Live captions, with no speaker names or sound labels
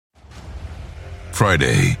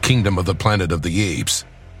Friday, Kingdom of the Planet of the Apes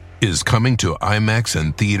is coming to IMAX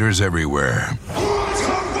and theaters everywhere. What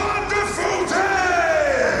a wonderful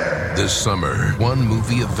day! This summer, one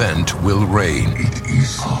movie event will reign. It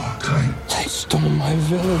is our time. They stole my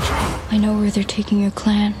village. I know where they're taking your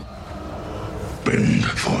clan. Bend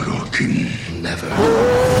for your king. Never.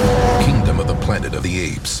 Kingdom of the Planet of the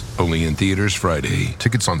Apes. Only in theaters Friday.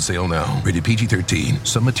 Tickets on sale now. Rated PG-13.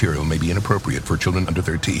 Some material may be inappropriate for children under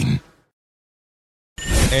 13.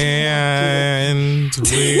 And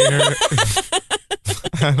we're...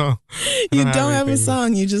 You don't have a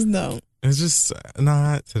song. You just don't. It's just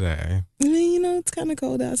not today. I mean, you know, it's kind of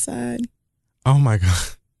cold outside. Oh, my God.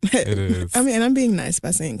 It is. I mean, I'm being nice by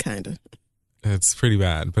saying kind of. It's pretty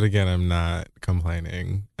bad. But again, I'm not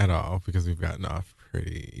complaining at all because we've gotten off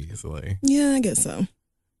pretty easily. Yeah, I guess so.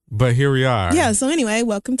 But here we are. Yeah, so anyway,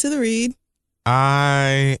 welcome to the read.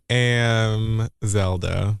 I am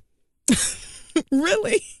Zelda.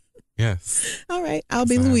 Really? Yes. All right, I'll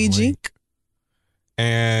be Luigi. Link.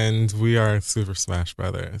 And we are Super Smash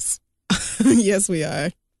Brothers. Yes, we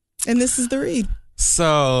are. And this is the read.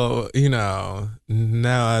 So, you know,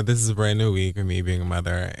 now this is a brand new week of me being a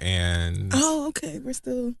mother, and oh, okay, we're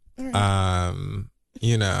still all right.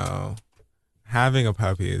 You know, having a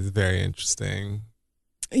puppy is very interesting.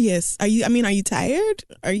 Yes. Are you tired?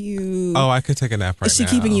 Are you? Oh, I could take a nap right now. Is she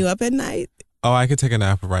keeping you up at night? Oh, I could take a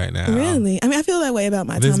nap right now. Really? I mean, I feel that way about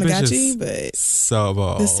my This Tamagotchi, bitch but so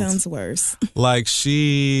bold. this sounds worse. Like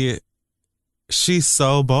she's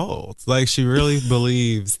so bold. Like she really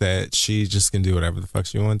believes that she just can do whatever the fuck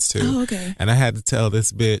she wants to. Oh, okay. And I had to tell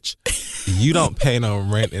this bitch, you don't pay no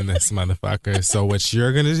rent in this motherfucker. So what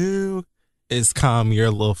you're gonna do is calm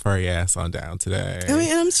your little furry ass on down today. I mean,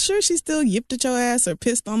 and I'm sure she still yipped at your ass or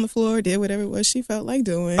pissed on the floor, did whatever it was she felt like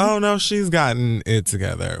doing. Oh no, she's gotten it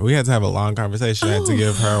together. We had to have a long conversation. I had to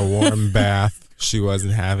give her a warm bath. She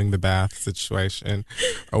wasn't having the bath situation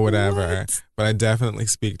or whatever. What? But I definitely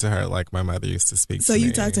speak to her like my mother used to speak to me. So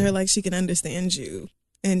you talk to her like she can understand you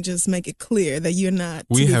and just make it clear that you're not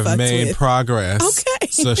We to be have fucked made with. progress. Okay.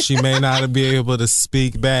 So she may not be able to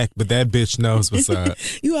speak back, but that bitch knows what's up.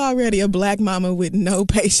 You already a black mama with no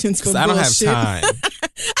patience for Because I don't have bullshit. time.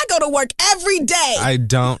 I go to work every day. I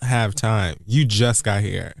don't have time. You just got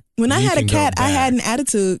here. When I You had a can go cat, I back. had an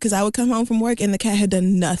attitude because I would come home from work and the cat had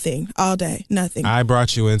done nothing all day. Nothing. I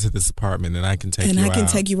brought you into this apartment and I can take and you I can out.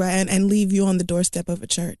 take you right and leave you on the doorstep of a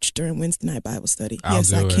church during Wednesday night Bible study. I'll Yes,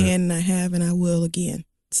 do I it. can and I have and I will again.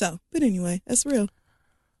 So, but anyway, that's real.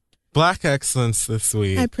 Black excellence this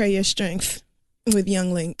week. I pray your strength with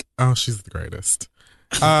young Link. Oh, she's the greatest.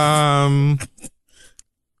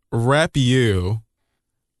 Rep U.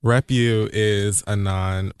 Rep U is a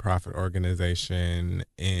non-profit organization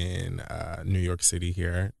in New York City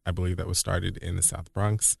here. I believe that was started in the South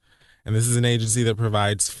Bronx. And this is an agency that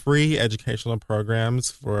provides free educational programs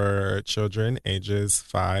for children ages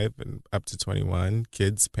 5 and up to 21,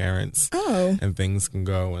 kids, parents, Oh. and things can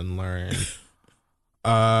go and learn.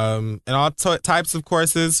 And all types of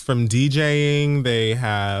courses from DJing. They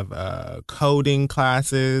have coding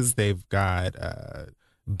classes. They've got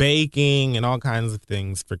baking and all kinds of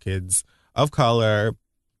things for kids of color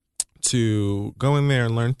to go in there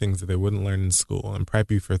and learn things that they wouldn't learn in school and prep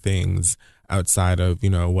you for things outside of, you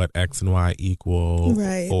know, what X and Y equal,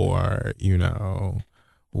 Right. or, you know,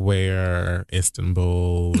 where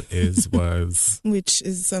Istanbul was. Which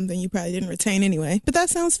is something you probably didn't retain anyway. But that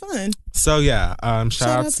sounds fun. So yeah, shout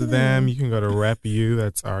out out to to them. them. You can go to repu,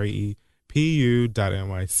 that's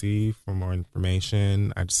repu.nyc for more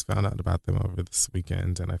information. I just found out about them over this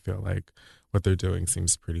weekend and I feel like what they're doing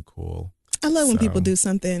seems pretty cool. I love when So- people do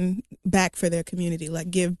something back for their community, like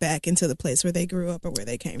give back into the place where they grew up or where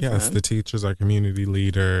they came Yes, from. the teachers are community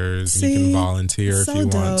leaders. You See? can volunteer if So you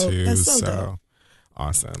want dope. to. That's so dope.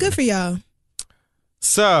 Awesome. Good for y'all.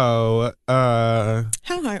 So, How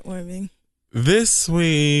heartwarming. this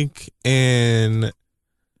week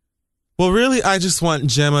well, really, I just want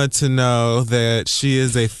Gemma to know that she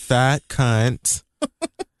is a fat cunt.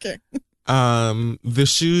 Okay. The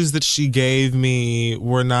shoes that she gave me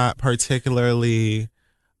were not particularly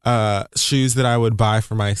shoes that I would buy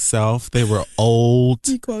for myself. They were old,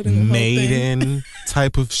 You quoting the whole maiden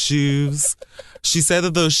type of shoes. She said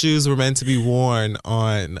that those shoes were meant to be worn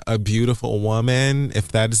on a beautiful woman. If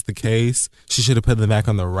that is the case, she should have put them back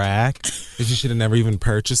on the rack. If she should have never even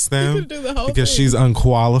purchased them, could do the whole because thing. she's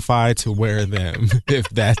unqualified to wear them. If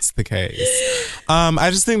that's the case, I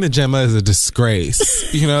just think that Gemma is a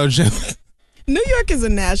disgrace. You know, Gemma. New York is a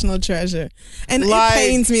national treasure. And Like- it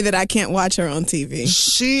pains me that I can't watch her on TV.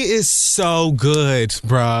 She is so good,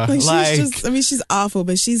 bruh. She's awful,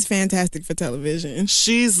 but she's fantastic for television.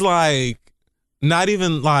 She's like not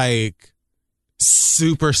even like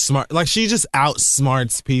super smart. Like, she just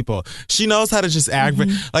outsmarts people. She knows how to just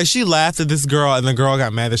aggravate. Like, she laughed at this girl, and the girl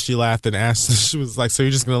got mad that she laughed and asked. She was like, "So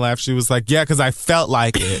you're just gonna laugh?" She was like, "Yeah, because I felt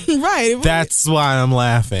like it." Right. That's why I'm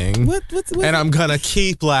laughing. What? And I'm gonna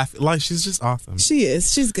keep laughing. Like, she's just awesome. She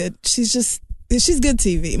is. She's good. She's good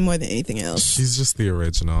TV more than anything else. She's just the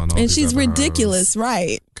original. And she's ridiculous,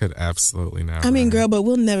 right? Could absolutely never. I mean, girl, but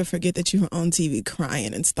we'll never forget that you were on TV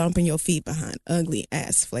crying and stomping your feet behind ugly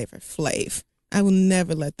ass Flavor Flav. I will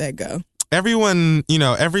never let that go. Everyone,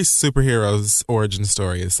 every superhero's origin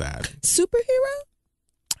story is sad. Superhero?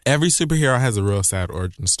 Every superhero has a real sad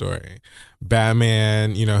origin story.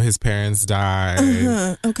 Batman, his parents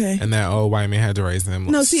died. Okay. And that old white man had to raise him.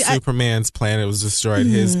 No, see, Superman's planet was destroyed.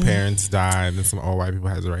 His parents died, and some old white people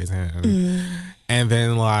had to raise him. And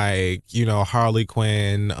then, Harley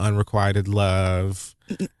Quinn, Unrequited Love.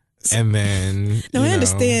 And then, I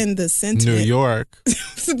understand the sentiment. New York.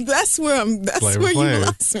 That's where you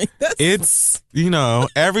lost me.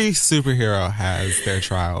 Every superhero has their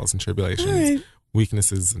trials and tribulations,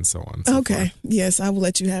 weaknesses, and so on. Okay. Yes, I will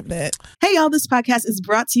let you have that. Hey, y'all, this podcast is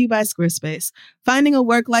brought to you by Squarespace. Finding a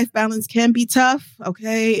work-life balance can be tough.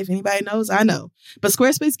 Okay. If anybody knows, I know. But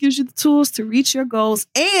Squarespace gives you the tools to reach your goals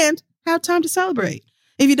and have time to celebrate.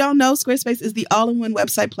 If you don't know, Squarespace is the all-in-one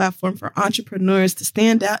website platform for entrepreneurs to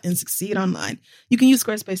stand out and succeed online. You can use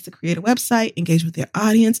Squarespace to create a website, engage with your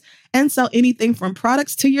audience, and sell anything from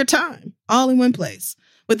products to your time, all in one place.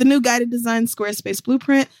 With the new guided design Squarespace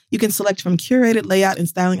Blueprint, you can select from curated layout and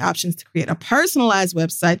styling options to create a personalized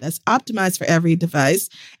website that's optimized for every device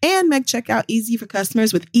and make checkout easy for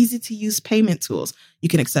customers with easy-to-use payment tools. You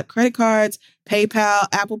can accept credit cards, PayPal,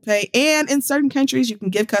 Apple Pay, and in certain countries, you can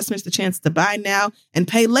give customers the chance to buy now and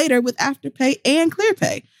pay later with Afterpay and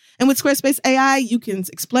ClearPay. And with Squarespace AI, you can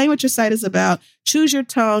explain what your site is about, choose your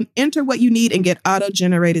tone, enter what you need, and get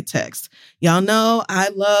auto-generated text. Y'all know I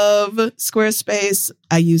love Squarespace.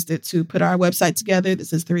 I used it to put our website together.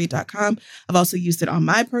 This is theread.com. I've also used it on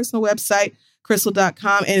my personal website,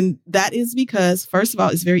 crystal.com. And that is because, first of all,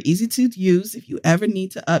 it's very easy to use if you ever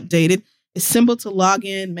need to update it. It's simple to log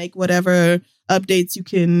in, make whatever updates you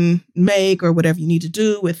can make or whatever you need to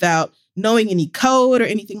do without knowing any code or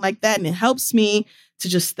anything like that. And it helps me to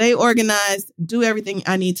just stay organized, do everything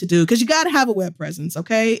I need to do. Because you got to have a web presence,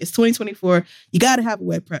 okay? It's 2024. You got to have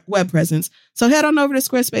a web presence. So head on over to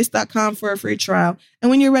squarespace.com for a free trial. And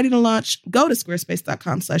when you're ready to launch, go to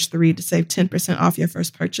squarespace.com/theread to save 10% off your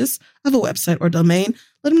first purchase of a website or domain.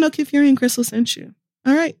 Let them know Kid Fury and Crystal sent you.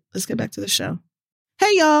 All right, let's get back to the show.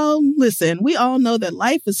 Hey, y'all, listen, we all know that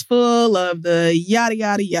life is full of the yada,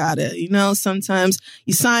 yada, yada. Sometimes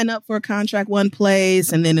you sign up for a contract one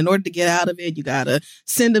place, and then in order to get out of it, you got to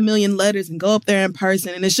send a million letters and go up there in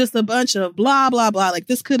person. And it's just a bunch of blah, blah, blah. Like,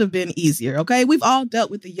 this could have been easier, okay? We've all dealt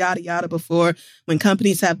with the yada, yada before when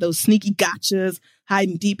companies have those sneaky gotchas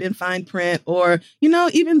hiding deep in fine print, or,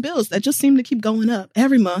 even bills that just seem to keep going up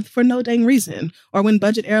every month for no dang reason. Or when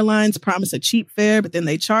budget airlines promise a cheap fare, but then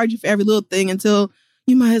they charge you for every little thing until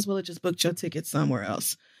you might as well have just booked your ticket somewhere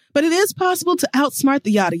else. But it is possible to outsmart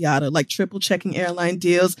the yada yada, like triple checking airline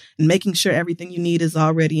deals and making sure everything you need is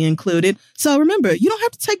already included. So remember, you don't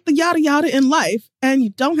have to take the yada yada in life, and you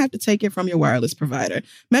don't have to take it from your wireless provider.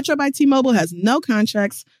 Metro by T-Mobile has no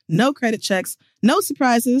contracts, no credit checks, no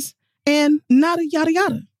surprises, and not a yada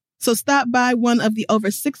yada. So stop by one of the over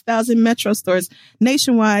 6,000 Metro stores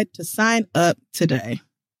nationwide to sign up today.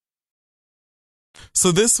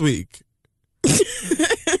 So this week,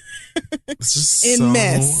 it's just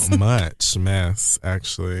so much mess,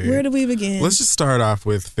 actually. Where do we begin? Let's just start off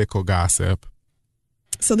with fickle gossip.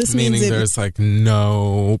 So this meaning means there's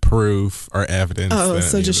no proof or evidence. Oh,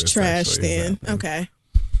 so just trash then. Okay.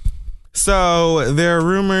 So there are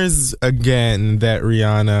rumors again that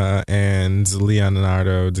Rihanna and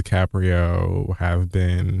Leonardo DiCaprio have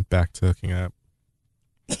been back to hooking up.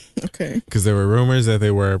 Okay. Because there were rumors that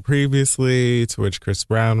they were previously, to which Chris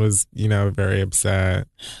Brown was, very upset.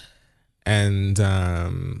 And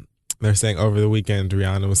they're saying over the weekend,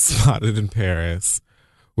 Rihanna was spotted in Paris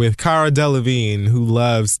with Cara Delevingne, who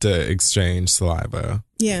loves to exchange saliva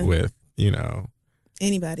with,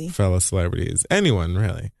 anybody, fellow celebrities, anyone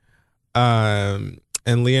really. And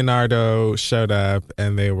Leonardo showed up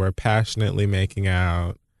and they were passionately making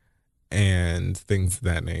out and things of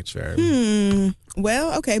that nature.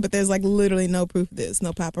 Well, okay, but there's literally no proof of this,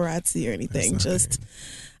 no paparazzi or anything. Just,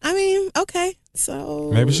 okay,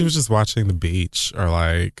 so maybe she was just watching the beach or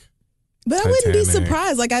But Titanic, I wouldn't be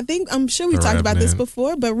surprised. I'm sure we've talked about this Revenant.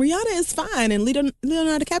 before, but Rihanna is fine and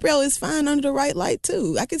Leonardo DiCaprio is fine under the right light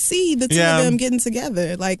too. I could see the two of them getting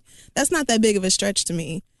together. That's not that big of a stretch to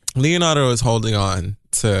me. Leonardo is holding on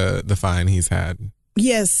to the fine he's had.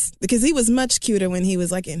 Yes, because he was much cuter when he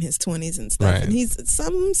was like in his 20s and stuff. Right. And he's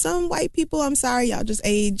some white people, I'm sorry, y'all just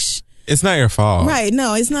age. It's not your fault. Right,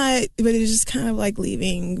 no, it's not, but it's just kind of like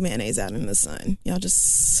leaving mayonnaise out in the sun. Y'all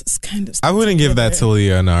just it's kind of... I wouldn't give that to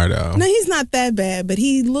Leonardo. No, he's not that bad, but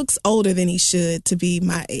he looks older than he should to be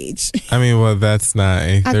my age. I mean, well, that's not...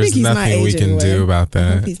 There's nothing we can do about I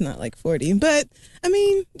hope that. he's not like 40, but I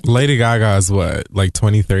mean... Lady Gaga is what, like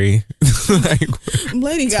 23?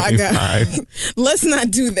 Lady Gaga. Let's not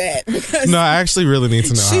do that. Because no, I actually really need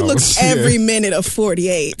to know. She looks every minute of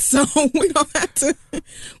 48, so we don't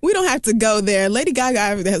have to go there. Lady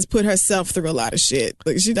Gaga has put herself through a lot of shit.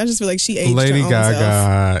 Like I just feel like she aged Lady her own Gaga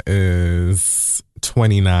self. is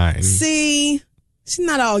 29. See, she's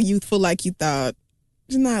not all youthful like you thought.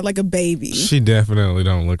 She's not like a baby. She definitely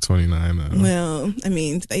don't look 29 though. Well, I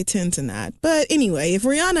mean, they tend to not. But anyway, if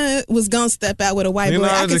Rihanna was gonna step out with a white boy,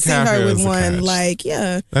 I could see her with one. Like,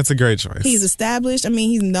 yeah, that's a great choice. He's established. I mean,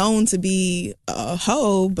 he's known to be a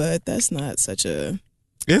hoe, but that's not such a...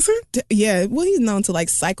 Is he? Yeah. Well, he's known to like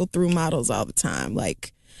cycle through models all the time.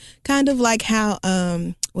 Like, kind of like how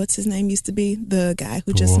what's his name used to be? The guy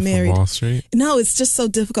who just married Wall Street. No, it's just so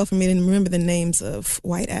difficult for me to remember the names of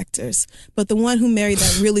white actors. But the one who married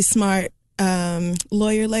that really smart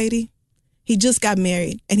lawyer lady, he just got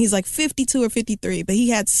married, and he's like 52 or 53. But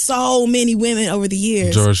he had so many women over the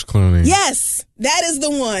years. George Clooney. Yes, that is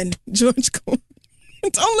the one. George Clooney.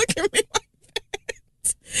 Don't look at me like that.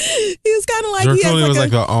 He was kind of like... George Clooney was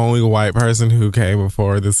like the only white person who came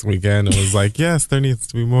before this weekend and was like, yes, there needs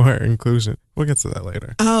to be more inclusion. We'll get to that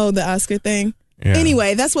later. Oh, the Oscar thing? Yeah.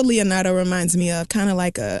 Anyway, that's what Leonardo reminds me of. Kind of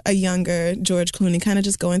like a younger George Clooney, kind of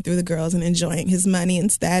just going through the girls and enjoying his money and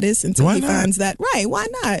status until he finds that... Right, why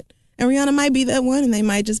not? And Rihanna might be that one, and they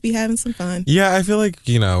might just be having some fun. Yeah, I feel like,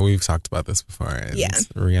 we've talked about this before. And yeah.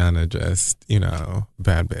 Rihanna just,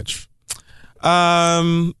 bad bitch. I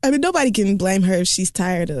mean, nobody can blame her if she's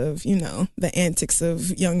tired of, the antics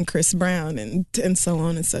of young Chris Brown and so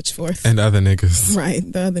on and such forth. And other niggas. Right.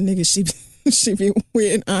 The other niggas, she be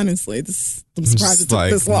weird, honestly. I'm surprised it took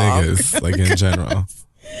this long. Niggas, like in general.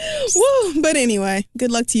 Woo! But anyway,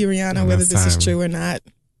 good luck to you, Rihanna, whether this is true or not.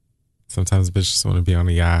 Sometimes bitches just want to be on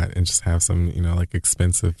a yacht and just have some, like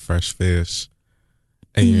expensive fresh fish.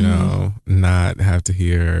 And, not have to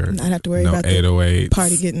worry about 808s. The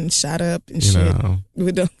party getting shot up and shit.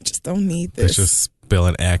 We don't need this. It's just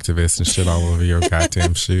spilling activists and shit all over your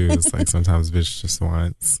goddamn shoes. Like sometimes bitch just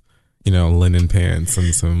wants, linen pants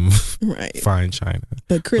and some fine china.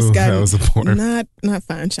 But Chris got that was a porn. Not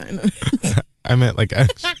fine china. I meant like...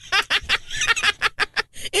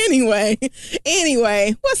 Anyway,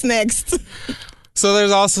 what's next? So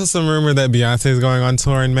there's also some rumor that Beyonce is going on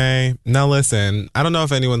tour in May. Now listen, I don't know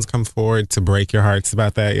if anyone's come forward to break your hearts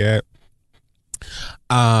about that yet.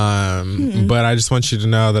 But I just want you to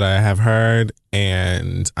know that I have heard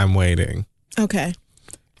and I'm waiting. Okay.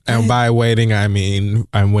 And by waiting, I mean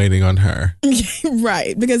I'm waiting on her.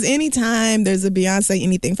 Right. Because anytime there's a Beyonce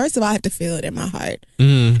anything, first of all, I have to feel it in my heart.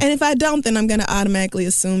 And if I don't, then I'm going to automatically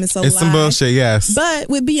assume it's a lie. It's some bullshit, yes. But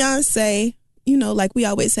with Beyonce... like we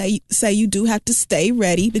always say you do have to stay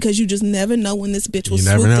ready because you just never know when this bitch will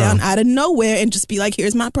swoop down out of nowhere and just be like,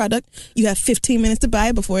 here's my product. You have 15 minutes to buy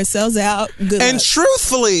it before it sells out. Good and luck.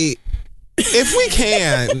 Truthfully, if we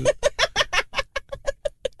can...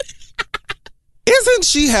 Isn't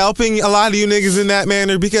she helping a lot of you niggas in that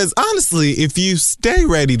manner? Because honestly, if you stay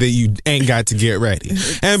ready, then you ain't got to get ready.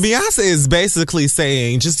 And Beyonce is basically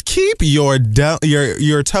saying, just keep your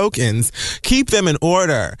tokens, keep them in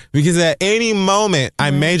order. Because at any moment,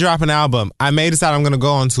 I may drop an album. I may decide I'm going to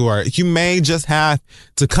go on tour. You may just have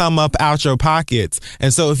to come up out your pockets.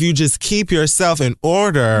 And so if you just keep yourself in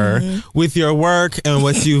order with your work and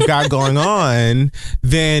what you've got going on,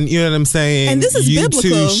 then you know what I'm saying? And this is you biblical.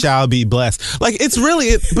 too shall be blessed. Like, it's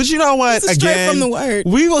really, but you know what? Again, from the word.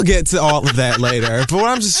 We will get to all of that later. But what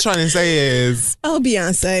I'm just trying to say is,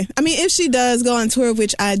 Beyonce. I mean, if she does go on tour,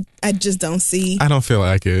 which I just don't see. I don't feel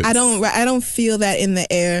like it. I don't feel that in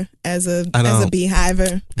the air as a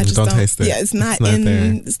beehiver. I just don't taste it. Yeah, it's not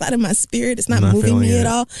in my spirit. It's not moving me at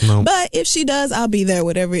all. Nope. But if she does, I'll be there.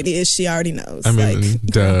 Whatever it is, she already knows. I mean,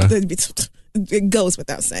 duh. It goes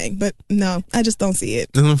without saying, but no, I just don't see it.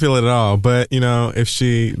 I don't feel it at all. But if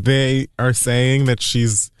they are saying that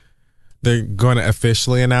they're going to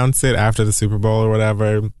officially announce it after the Super Bowl or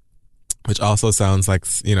whatever, which also sounds like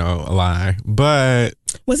a lie. But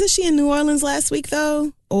wasn't she in New Orleans last week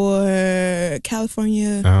though, or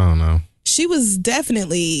California? I don't know. She was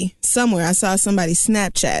definitely somewhere. I saw somebody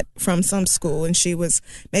Snapchat from some school, and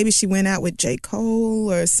maybe she went out with J.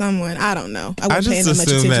 Cole or someone. I don't know. I just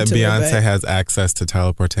assume that Beyonce has access to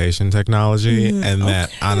teleportation technology, and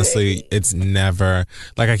that honestly, it's never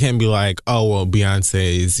like I can't be like, oh well,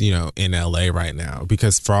 Beyonce's in LA right now,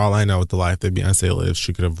 because for all I know, with the life that Beyonce lives,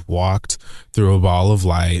 she could have walked through a ball of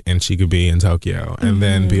light and she could be in Tokyo, and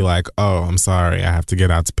then be like, oh, I'm sorry, I have to get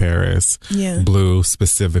out to Paris. Yeah, Blue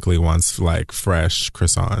specifically wants like fresh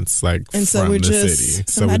croissants, like and so from we're the just city.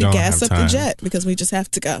 Somebody so we don't gas have up time. the jet because we just have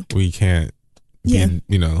to go. We can't be,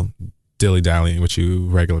 dilly dallying with you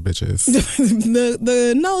regular bitches.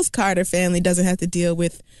 the Knowles Carter family doesn't have to deal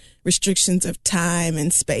with restrictions of time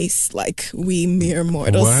and space like we mere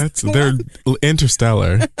mortals. What? They're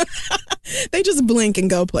interstellar. They just blink and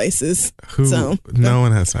go places. No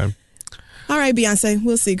one has time. All right, Beyonce,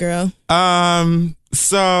 we'll see, girl.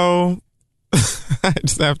 So I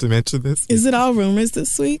just have to mention this. Is it all rumors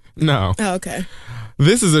this week? No. Oh, okay.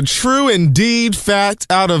 This is a true indeed fact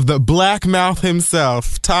out of the Black Mouth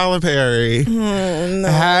himself. Tyler Perry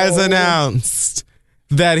has announced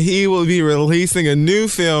that he will be releasing a new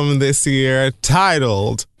film this year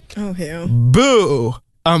titled Boo!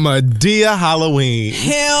 A Madea Halloween.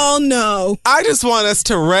 Hell no. I just want us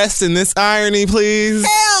to rest in this irony, please.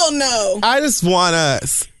 Hell no. I just want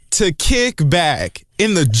us to kick back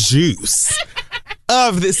in the juice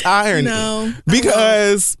of this irony. No.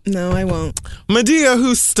 Because I won't. Madea,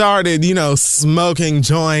 who started, smoking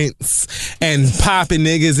joints and popping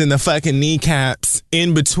niggas in the fucking kneecaps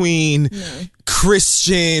in between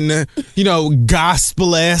Christian,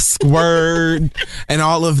 gospel-esque word and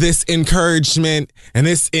all of this encouragement and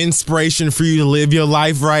this inspiration for you to live your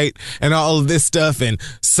life right and all of this stuff. And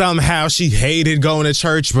somehow she hated going to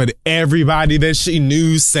church, but everybody that she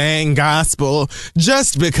knew sang gospel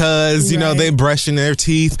just because, they brushing their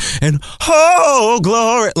teeth and, oh,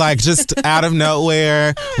 glory, like just out of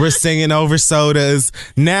nowhere, we're singing over sodas.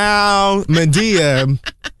 Now, Madea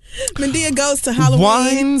goes to Halloween.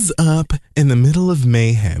 Winds up in the middle of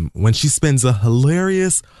mayhem when she spends a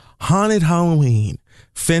hilarious haunted Halloween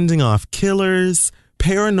fending off killers,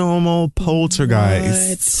 paranormal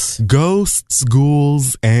poltergeists, ghosts,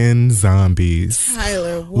 ghouls, and zombies.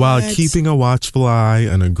 Tyler, what? While keeping a watchful eye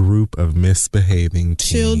on a group of misbehaving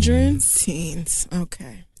teens. Teens.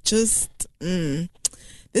 Okay. Just,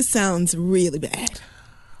 this sounds really bad.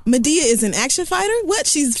 Madea is an action fighter? What?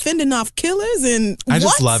 She's fending off killers and I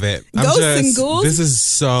just love it. Ghosts and ghouls? This is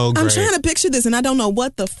so great. I'm trying to picture this and I don't know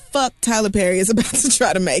what the fuck Tyler Perry is about to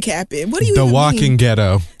try to make happen. What do you The even Walking mean?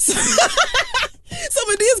 Ghetto. So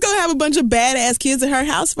Medea's gonna have a bunch of badass kids at her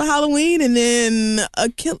house for Halloween, and then a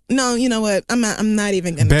kill. No, you know what? I'm not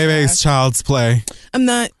even gonna. Baby's Child's Play. I'm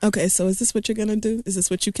not. Okay, so is this what you're gonna do? Is this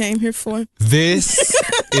what you came here for? This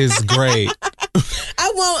is great.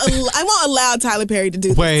 I won't allow Tyler Perry to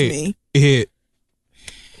do this to me.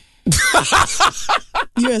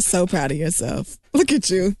 You are so proud of yourself. Look at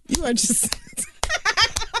you. You are just.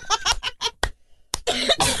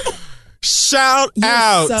 Shout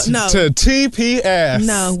out to TPS.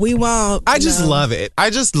 No, we won't. I just love it. I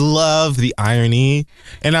just love the irony.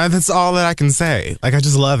 And that's all that I can say. Like, I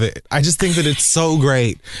just love it. I just think that it's so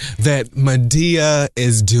great that Madea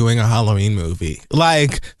is doing a Halloween movie.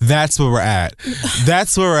 Like, that's where we're at.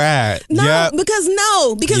 That's where we're at. No, yep. because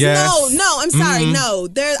yes. no, I'm sorry, no.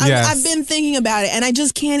 I've been thinking about it, and I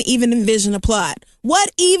just can't even envision a plot.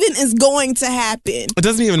 What even is going to happen? It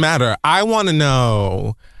doesn't even matter. I want to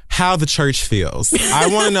know how the church feels. I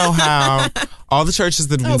want to know how all the churches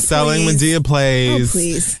that have been selling Madea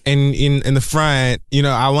plays in the front,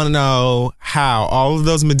 I want to know how all of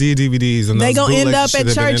those Madea DVDs and they those gonna end up at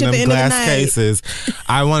church at the end of the night. Cases.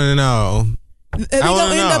 I want to know. They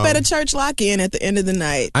gonna end up at a church lock-in at the end of the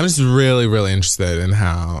night. I'm just really, really interested in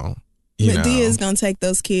how Madea is gonna take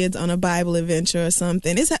those kids on a Bible adventure or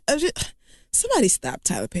something. Somebody stop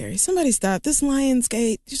Tyler Perry. Somebody stop this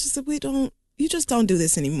Lionsgate. You just don't do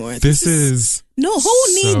this anymore. This is no. Who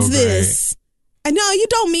needs this? I know you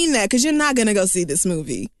don't mean that because you're not gonna go see this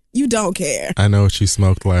movie. You don't care. I know what you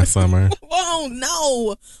smoked last summer. Oh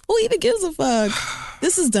no! Who even gives a fuck?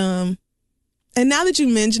 This is dumb. And now that you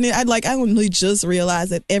mention it, I only just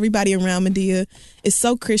realized that everybody around Madea is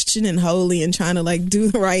so Christian and holy and trying to do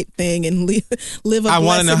the right thing and live a I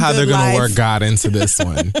want to know how they're going to work God into this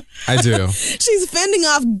one. I do. She's fending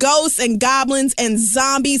off ghosts and goblins and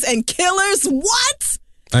zombies and killers. What?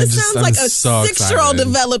 This sounds like a 6-year-old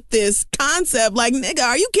developed this concept. Like, nigga,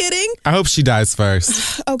 are you kidding? I hope she dies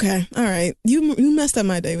first. Okay, all right. You messed up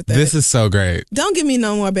my day with that. This is so great. Don't give me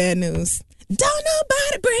no more bad news. Don't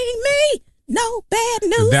nobody bring me no bad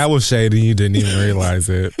news. That was shady. You didn't even realize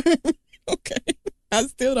it. Okay. I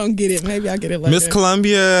still don't get it. Maybe I'll get it later. Miss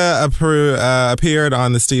Columbia appeared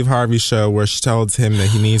on the Steve Harvey show where she told him that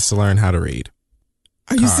he needs to learn how to read.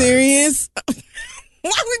 Are you serious?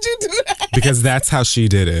 Why would you do that? Because that's how she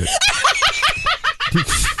did it.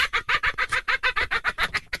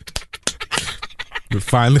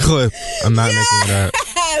 Find the clip. I'm not making it up.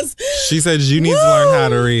 She said you need to learn how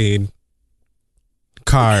to read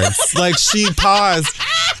cards. Like, she paused.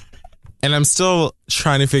 And I'm still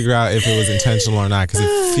trying to figure out if it was intentional or not, because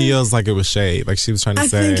it feels like it was shade. Like, she was trying to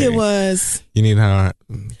say. I think it was. You need how.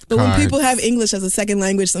 But when people have English as a second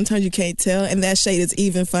language, sometimes you can't tell. And that shade is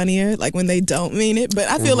even funnier, like when they don't mean it. But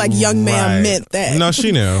I feel like young ma'am meant that. No,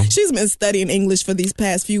 she knew. She's been studying English for these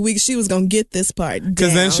past few weeks. She was going to get this part down.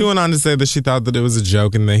 Because then she went on to say that she thought that it was a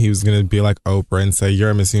joke and that he was going to be like Oprah and say,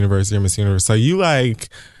 you're a Miss Universe, you're a Miss Universe. So you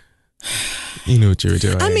you knew what you were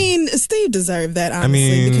doing. I mean, Steve deserved that,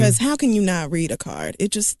 honestly, because how can you not read a card?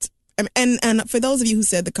 It just, and for those of you who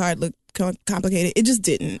said the card looked complicated, it just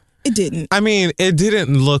didn't. It didn't. I mean, it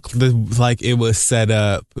didn't look like it was set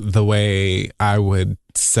up the way I would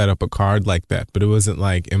set up a card like that, but it wasn't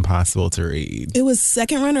like impossible to read. It was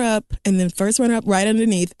second runner up and then first runner up right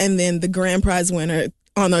underneath, and then the grand prize winner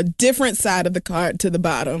on a different side of the card to the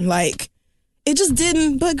bottom. Like, it just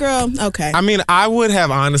didn't, but girl, okay. I mean, I would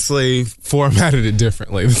have honestly formatted it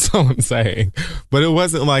differently, that's all I'm saying. But it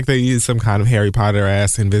wasn't like they used some kind of Harry Potter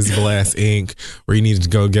ass, invisible ass ink where you needed to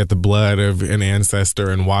go get the blood of an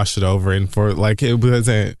ancestor and wash it over and for, like, it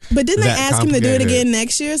wasn't. But didn't they ask him to do it again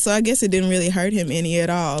next year? So I guess it didn't really hurt him any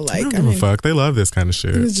at all. Like, I don't give a fuck. They love this kind of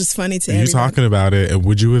shit. It was just funny to you talking about it, and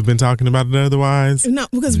would you have been talking about it otherwise? No,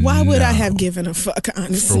 because why would I have given a fuck,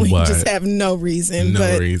 honestly? For what? Just have no reason.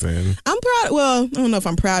 No reason. I'm proud. Well, I don't know if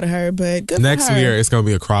I'm proud of her, but good Next for her. year, it's going to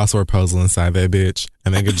be a crossword puzzle inside that bitch.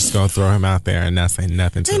 And they're just going to throw him out there and not say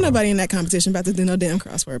nothing to him. Ain't nobody in that competition about to do no damn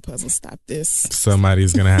crossword puzzle. Stop this.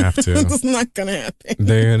 Somebody's going to have to. It's not going to happen.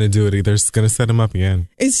 They're going to do it. They're just going to set him up again.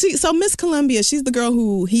 Is she, so Miss Columbia, she's the girl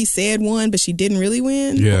who he said won, but she didn't really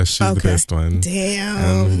win? Yeah, she's the best one.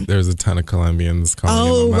 Damn. And there's a ton of Colombians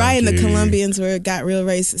calling him a right. And the monkey. Colombians got real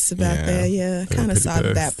racist about that. Yeah, kind of saw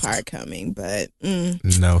that part coming, but.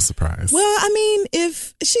 No surprise. Well, I mean,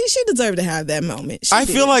 if she deserved to have that moment. I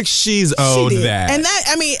feel like she's owed that. And that,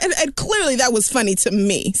 I mean, and clearly that was funny to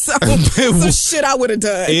me. So shit I would have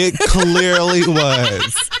done. It clearly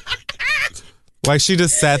was. Like, she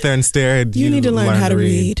just sat there and stared. You need to learn how to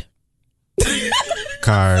read.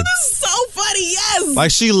 Cards. So funny, yes.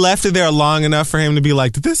 Like, she left it there long enough for him to be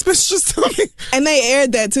like, did this bitch just tell me? And they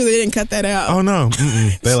aired that too. They didn't cut that out. Oh, no.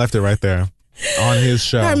 They left it right there on his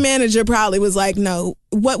show. Her manager probably was like, no,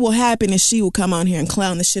 what will happen is she will come on here and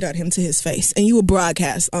clown the shit out of him to his face, and you will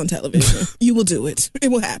broadcast on television. You will do it.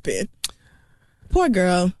 It will happen. Poor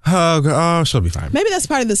girl. Oh, she'll be fine. Maybe that's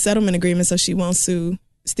part of the settlement agreement, so she won't sue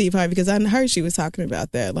Steve Harvey, because I heard she was talking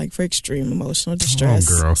about that, like, for extreme emotional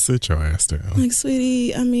distress. Oh, girl, sit your ass down. Like,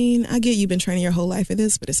 sweetie, I mean, I get you've been training your whole life for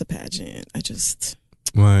this, but it's a pageant.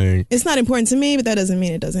 It's not important to me, but that doesn't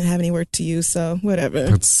mean it doesn't have any worth to you, so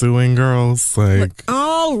whatever. But suing girls, like,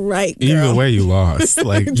 all right, girl. Either way, you lost.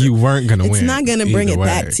 Like, you weren't going to win. It's not going to bring it way.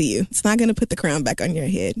 back to you. It's not going to put the crown back on your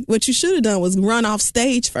head. What you should have done was run off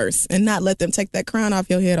stage first and not let them take that crown off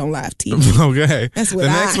your head on live TV. Okay. That's what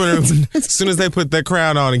next one, as soon as they put that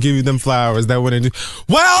crown on and give you them flowers, that wouldn't do.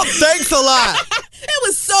 Well, thanks a lot. It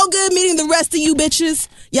was so good meeting the rest of you bitches.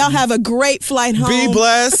 Y'all have a great flight home. Be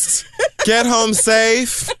blessed. Get home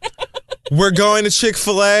safe. We're going to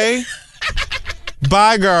Chick-fil-A.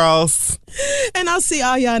 Bye, girls. And I'll see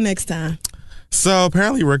all y'all next time. So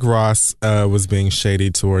apparently Rick Ross was being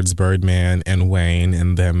shady towards Birdman and Wayne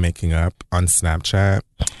and them making up on Snapchat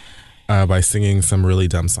by singing some really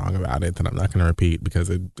dumb song about it that I'm not going to repeat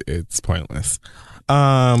because it's pointless. Rick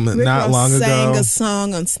not Ross long ago, sang a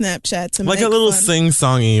song on Snapchat to like make a little fun.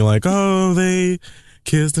 sing-songy, like, oh, they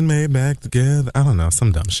kissed and made back together. I don't know,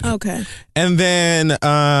 some dumb shit. Okay. And then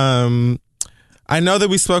I know that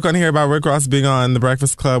we spoke on here about Rick Ross being on The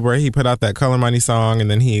Breakfast Club where he put out that Color Money song, and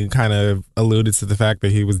then he kind of alluded to the fact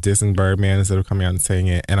that he was dissing Birdman instead of coming out and saying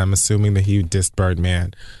it. And I'm assuming that he dissed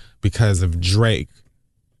Birdman because of Drake.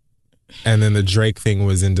 And then the Drake thing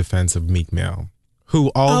was in defense of Meek Mill, who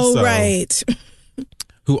also... Oh, right.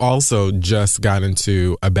 who also just got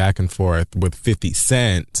into a back and forth with 50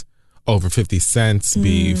 Cent over 50 Cent's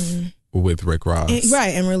beef with Rick Ross.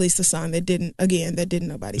 And released a song that didn't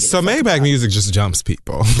nobody get. So Maybach Music just jumps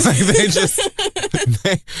people. Like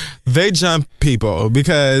they jump people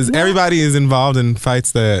because everybody is involved in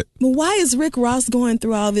fights that But why is Rick Ross going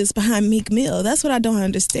through all this behind Meek Mill? That's what I don't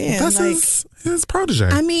understand. That's his protege.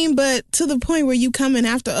 I mean, but to the point where you coming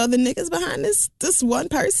after other niggas behind this one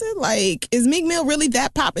person? Like, is Meek Mill really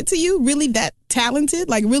that poppin' to you? Really that talented?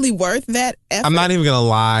 Like, really worth that effort? I'm not even gonna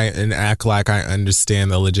lie and act like I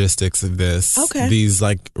understand the logistics of this. Okay. These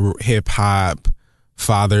like hip hop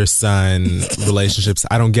father-son relationships.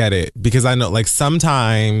 I don't get it because I know like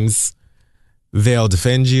sometimes they'll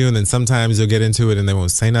defend you and then sometimes you'll get into it and they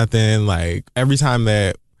won't say nothing. Like every time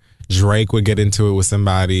that Drake would get into it with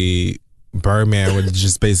somebody, Birdman would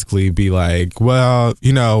just basically be like, well,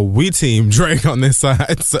 you know, we team Drake on this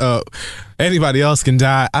side, so anybody else can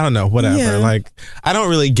die. I don't know, whatever. Yeah. Like, I don't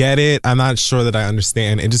really get it. I'm not sure that I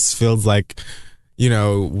understand. It just feels like, you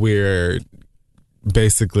know, we're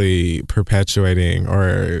basically perpetuating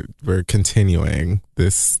or we're continuing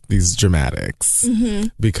these dramatics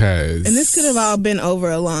because and this could have all been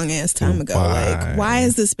over a long ass time ago. Like, why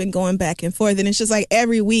has this been going back and forth? And it's just like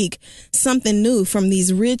every week something new from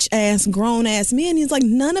these rich ass grown ass men. He's like,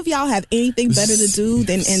 none of y'all have anything better to do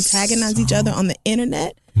than antagonize each other on the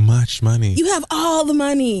internet. Much money. You have all the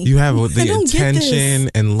money. You have the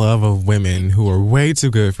attention and love of women who are way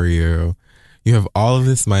too good for you. You have all of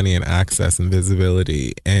this money and access and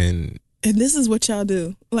visibility, and this is what y'all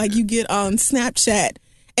do. Like, you get on Snapchat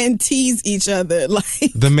and tease each other.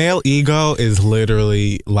 Like, the male ego is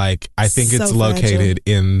literally like, I think so it's located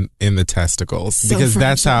in the testicles because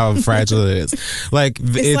that's how fragile it is. Like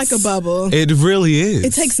it's like a bubble. It really is.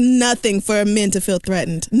 It takes nothing for men to feel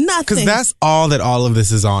threatened. Nothing. Because that's all that all of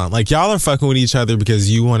this is on. Like, y'all are fucking with each other because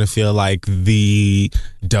you want to feel like the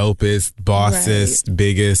dopest, bossest,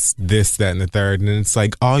 biggest, this, that, and the third. And it's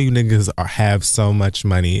like, all you niggas have so much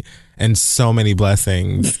money and so many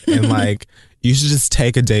blessings. And like, you should just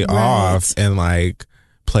take a day off and like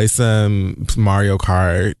play some Mario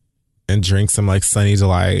Kart and drink some like Sunny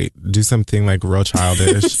Delight. Do something like real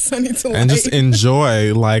childish. Sunny Delight. And just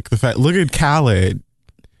enjoy like the fact. Look at Khaled.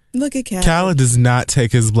 Look at Khaled. Khaled does not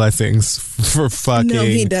take his blessings for fucking. No,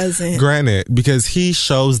 he doesn't. Granted, because he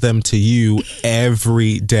shows them to you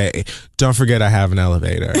every day. Don't forget I have an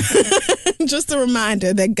elevator. Just a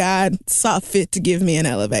reminder that God saw fit to give me an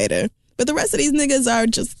elevator. But the rest of these niggas are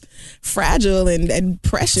just fragile and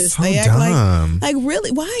precious. So they act dumb. like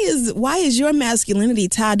really, why is your masculinity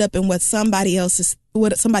tied up in what somebody else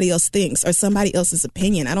thinks or somebody else's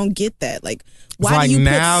opinion? I don't get that. Like, why like do you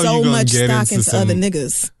put now so you gonna much get stock into some- other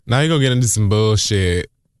niggas? Now you're going to get into some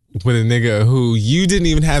bullshit with a nigga who you didn't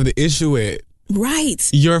even have the issue with. Right.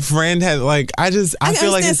 Your friend had like, I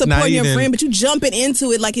feel like it's not supporting even. your friend, but you jumping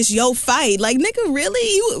into it like it's your fight. Like, nigga,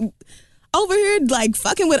 really? You over here like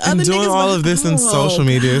fucking with other and niggas? doing all of this in social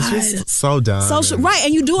media is God. just so dumb. Right,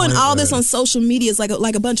 and you doing all this pointless. on social media. It's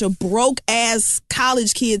like a bunch of broke ass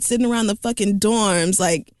college kids sitting around the fucking dorms.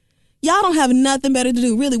 Like, y'all don't have nothing better to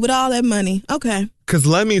do, really, with all that money. Okay. Because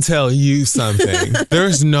let me tell you something.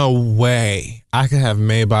 There's no way I could have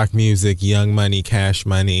Maybach Music, Young Money, Cash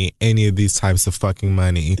Money, any of these types of fucking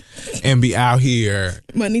money and be out here.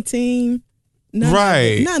 Money team.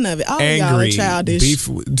 None of it. All angry, of y'all are childish.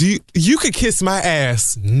 Beef. You could kiss my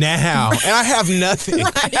ass now, and I have nothing.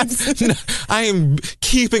 I am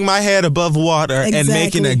keeping my head above water and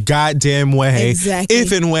making a goddamn way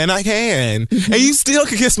if and when I can. And you still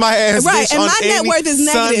can kiss my ass, right? bitch, And on my net worth is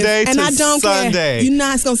negative, Sunday and I don't Sunday. care. You're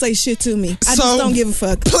not gonna say shit to me. I So, just don't give a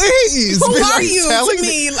fuck. Please, who bitch, are you telling to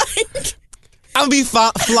me? Like, I'll be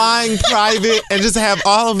flying private and just have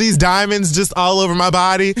all of these diamonds just all over my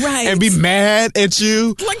body and be mad at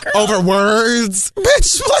you over words.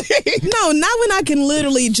 Bitch, please. No, not when I can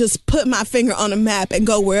literally just put my finger on a map and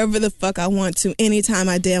go wherever the fuck I want to anytime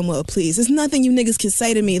I damn well please. There's nothing you niggas can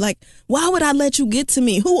say to me. Like, why would I let you get to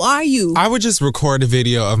me? Who are you? I would just record a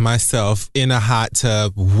video of myself in a hot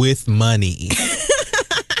tub with money.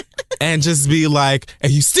 And just be like,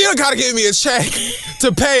 and you still gotta give me a check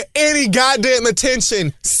to pay any goddamn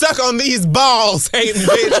attention. Suck on these balls, hating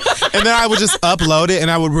bitch. And then I would just upload it and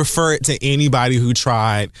I would refer it to anybody who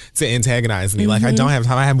tried to antagonize me. Like, I don't have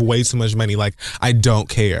time. I have way too much money. Like, I don't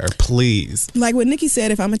care. Please. Like what Nikki said,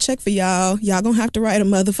 if I'm a check for y'all gonna have to write a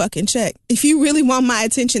motherfucking check. If you really want my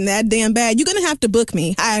attention that damn bad, you're gonna have to book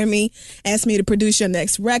me, hire me, ask me to produce your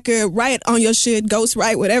next record, write on your shit,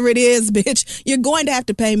 ghostwrite, whatever it is, bitch. You're going to have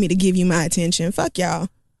to pay me to give you my attention. Fuck y'all.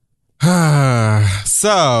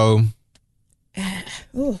 So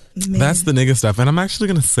Ooh, man. that's the nigga stuff. And I'm actually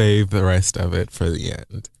going to save the rest of it for the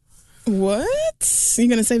end. What? You're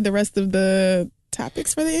going to save the rest of the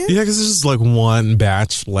topics for the end? Yeah, because there's just like one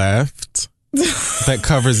batch left that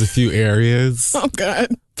covers a few areas. Oh, God.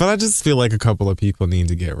 But I just feel like a couple of people need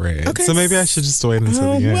to get read. Okay. So maybe I should just wait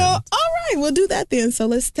until the end. Well, all right, we'll do that then. So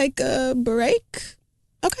let's take a break.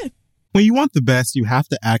 Okay. When you want the best, you have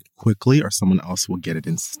to act quickly or someone else will get it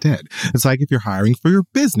instead. It's like if you're hiring for your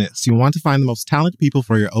business. You want to find the most talented people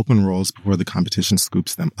for your open roles before the competition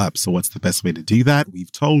scoops them up. So what's the best way to do that?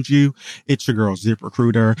 We've told you. It's your girl,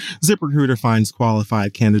 ZipRecruiter. ZipRecruiter finds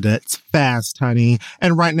qualified candidates fast, honey.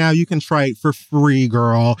 And right now you can try it for free,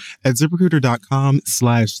 girl, at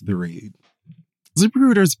ZipRecruiter.com/theread.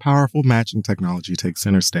 ZipRecruiter's powerful matching technology takes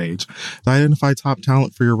center stage to identify top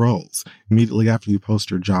talent for your roles. Immediately after you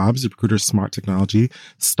post your job, ZipRecruiter's smart technology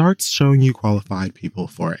starts showing you qualified people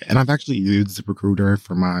for it. And I've actually used ZipRecruiter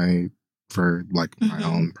for my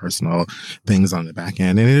own personal things on the back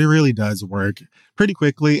end. And it really does work pretty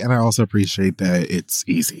quickly. And I also appreciate that it's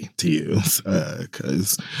easy to use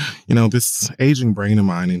because, this aging brain of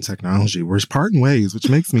mine in technology, we're parting ways, which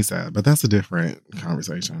makes me sad, but that's a different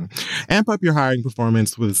conversation. Amp up your hiring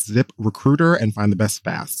performance with ZipRecruiter and find the best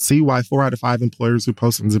fast. See why 4 out of 5 employers who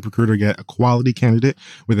post on ZipRecruiter get a quality candidate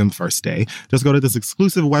within the first day. Just go to this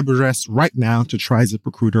exclusive web address right now to try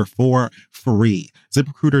ZipRecruiter for free.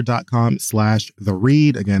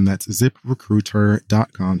 ZipRecruiter.com/theread. Again, that's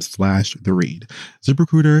ZipRecruiter.com/theread.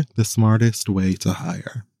 ZipRecruiter, the smartest way to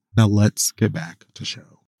hire. Now let's get back to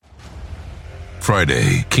show.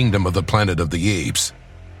 Friday, Kingdom of the Planet of the Apes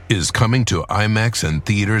is coming to IMAX and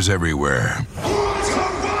theaters everywhere. What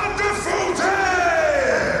a wonderful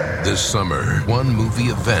day! This summer, one movie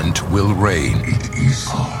event will reign. It is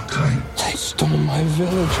our time. They stole my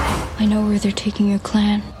village. I know where they're taking your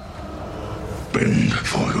clan. Bend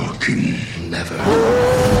for your king. Never.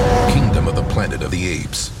 Kingdom of the Planet of the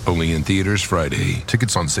Apes. Only in theaters Friday.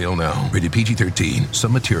 Tickets on sale now. Rated PG-13.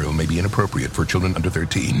 Some material may be inappropriate for children under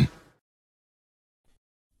 13.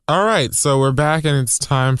 All right, so we're back and it's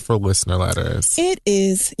time for listener letters. It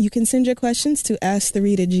is. You can send your questions to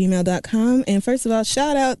asktheread@gmail.com. And first of all,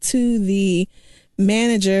 shout out to the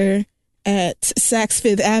manager at Saks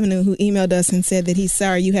Fifth Avenue who emailed us and said that he's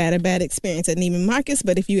sorry you had a bad experience at Neiman Marcus,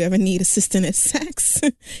 but if you ever need assistance at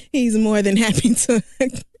Saks, he's more than happy to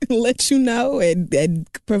let you know and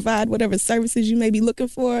provide whatever services you may be looking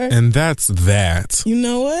for. And that's that. You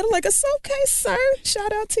know what? Like, it's okay, sir.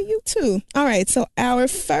 Shout out to you too. All right, so our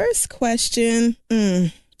first question.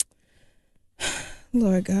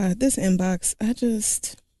 Lord God, this inbox,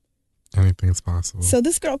 Anything's possible. So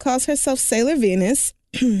this girl calls herself Sailor Venus.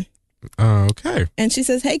 Okay. And she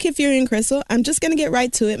says, hey, Kid Fury and Crystal, I'm just going to get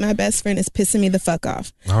right to it. My best friend is pissing me the fuck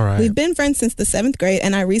off. All right. We've been friends since the 7th grade,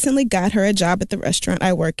 and I recently got her a job at the restaurant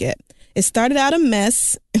I work at. It started out a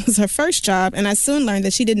mess. It was her first job, and I soon learned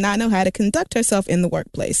that she did not know how to conduct herself in the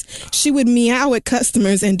workplace. She would meow at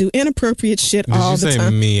customers and do inappropriate shit all the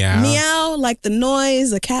time. Did you say meow? Meow, like the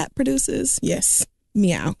noise a cat produces. Yes.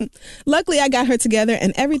 Meow. Luckily, I got her together,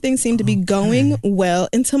 and everything seemed to be going well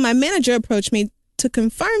until my manager approached me to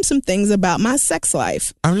confirm some things about my sex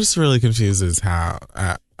life. I'm just really confused as how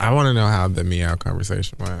I want to know how the meow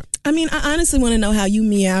conversation went. I mean, I honestly want to know how you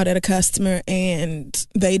meowed at a customer and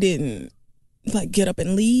they didn't get up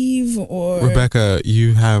and leave, or Rebecca,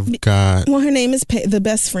 you have got. Well, her name is the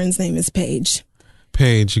best friend's name is Paige.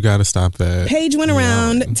 Paige, you got to stop that. Paige went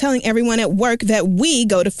around telling everyone at work that we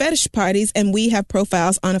go to fetish parties and we have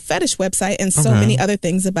profiles on a fetish website and so many other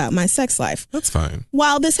things about my sex life. That's fine.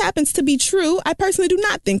 While this happens to be true, I personally do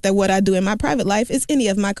not think that what I do in my private life is any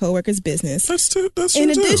of my coworkers' business. That's true. In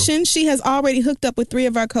addition, she has already hooked up with 3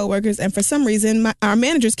 of our coworkers, and for some reason, our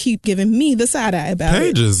managers keep giving me the side eye about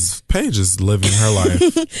it. Paige is living her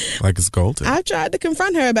life like it's golden. I've tried to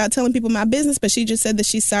confront her about telling people my business, but she just said that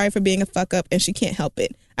she's sorry for being a fuck up and she can't help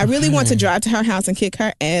it. I really want to drive to her house and kick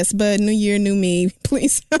her ass, but new year, new me.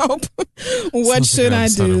 Please help. What should I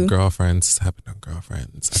do? Girlfriends. This happened on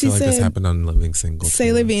Girlfriends. I She feel like this said happened on Living Single.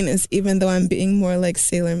 Sailor too. Venus, even though I'm being more like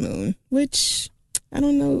Sailor Moon, which I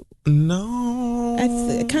don't know. No.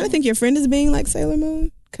 I kind of think your friend is being like Sailor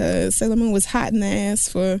Moon, because Sailor Moon was hot in the ass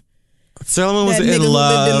for Sailor Moon was that in nigga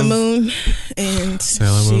love. who lived in the moon. And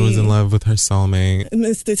Sailor Moon was in love with her soulmate.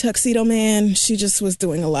 Mr. Tuxedo Man, she just was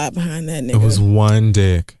doing a lot behind that nigga. It was one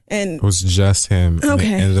dick. And it was just him. And they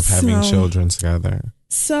ended up having children together.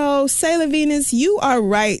 So, Sailor Venus, you are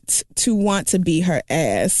right to want to be her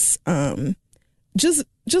ass. Just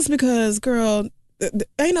because, girl,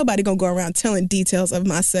 ain't nobody gonna go around telling details of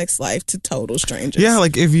my sex life to total strangers. Yeah,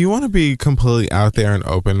 like if you want to be completely out there and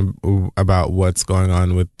open about what's going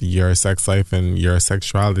on with your sex life and your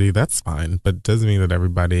sexuality, that's fine. But it doesn't mean that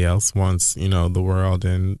everybody else wants, the world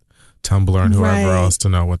and Tumblr and whoever else to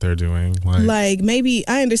know what they're doing. Like maybe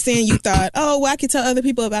I understand you thought, oh, well, I could tell other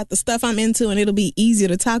people about the stuff I'm into and it'll be easier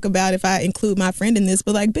to talk about if I include my friend in this.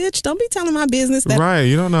 But like, bitch, don't be telling my business that. Right,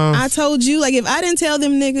 you don't know. I told you, like, if I didn't tell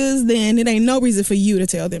them niggas, then it ain't no reason for you to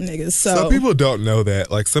tell them niggas. So some people don't know that.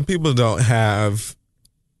 Like, some people don't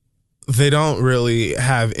really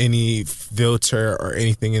have any filter or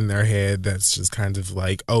anything in their head that's just kind of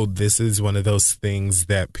like, oh, this is one of those things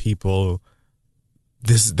that people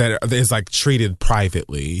that is like treated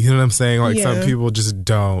privately. You know what I'm saying? Like some people just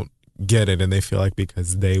don't get it, and they feel like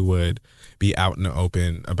because they would be out in the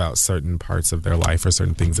open about certain parts of their life or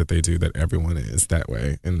certain things that they do, that everyone is that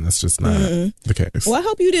way, and that's just not the case. Well, I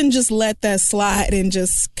hope you didn't just let that slide and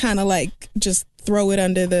just kind of like just throw it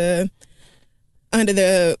under the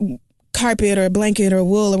carpet or blanket or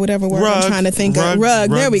wool or whatever word I'm trying to think of. Rug.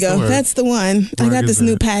 There we go. That's the one. I got this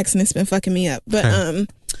new Pax and it's been fucking me up. But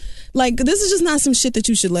like, this is just not some shit that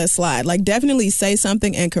you should let slide. Like, definitely say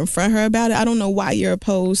something and confront her about it. I don't know why you're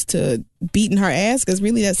opposed to beating her ass, because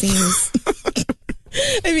really that seems...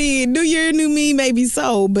 I mean, new year, new me, maybe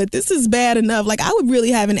so, but this is bad enough. Like, I would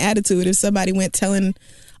really have an attitude if somebody went telling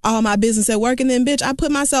all my business at work, and then, bitch, I put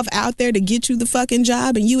myself out there to get you the fucking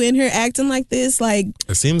job, and you in here acting like this. Like,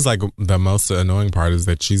 it seems like the most annoying part is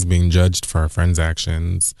that she's being judged for her friend's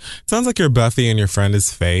actions. It sounds like you're Buffy and your friend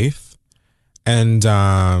is Faith. And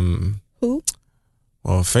who?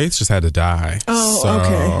 Well, Faith just had to die.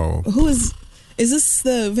 Oh, okay. Who is this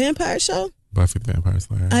the vampire show? Buffy the Vampire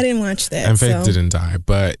Slayer. I didn't watch that. And Faith didn't die,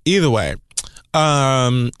 but either way,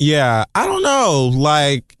 yeah, I don't know.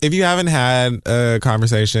 Like, if you haven't had a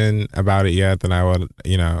conversation about it yet, then I would,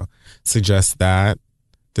 suggest that.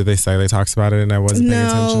 Did they say they talked about it and I wasn't paying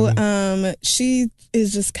attention? No, she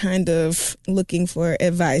is just kind of looking for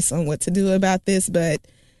advice on what to do about this, but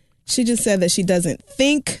she just said that she doesn't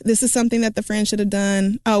think this is something that the friend should have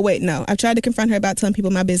done. Oh, wait, no. I've tried to confront her about telling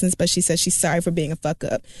people my business, but she says she's sorry for being a fuck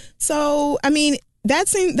up. So, I mean, that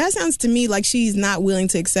sounds to me like she's not willing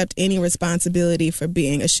to accept any responsibility for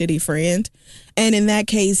being a shitty friend. And in that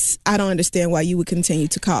case, I don't understand why you would continue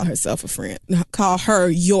to call herself a friend, call her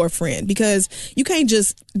your friend, because you can't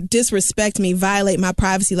just disrespect me, violate my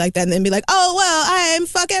privacy like that, and then be like, oh, well, I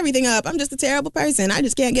fuck everything up. I'm just a terrible person. I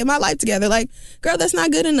just can't get my life together. Like, girl, that's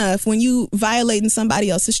not good enough when you violating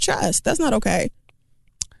somebody else's trust. That's not okay.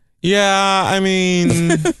 Yeah, I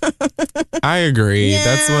mean, I agree. Yeah.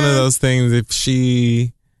 That's one of those things. If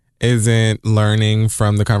she isn't learning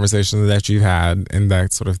from the conversations that you've had and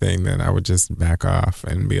that sort of thing, then I would just back off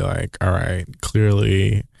and be like, all right,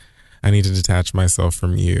 clearly I need to detach myself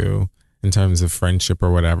from you in terms of friendship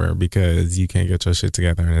or whatever, because you can't get your shit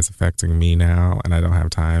together and it's affecting me now, and I don't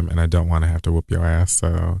have time and I don't want to have to whoop your ass.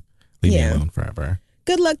 So leave me alone forever.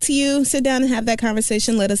 Good luck to you. Sit down and have that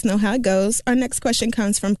conversation. Let us know how it goes. Our next question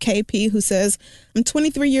comes from KP, who says, I'm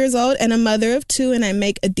 23 years old and a mother of 2, and I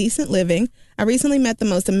make a decent living. I recently met the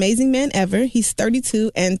most amazing man ever. He's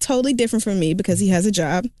 32 and totally different from me because he has a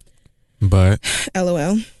job. But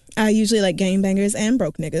LOL. I usually like gangbangers and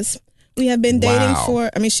broke niggas. We have been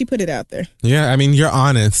dating she put it out there. Yeah, I mean, you're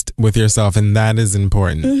honest with yourself, and that is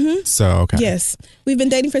important. Mm-hmm. So, okay. Yes. We've been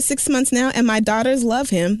dating for 6 months now, and my daughters love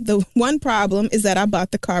him. The one problem is that I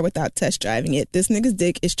bought the car without test driving it. This nigga's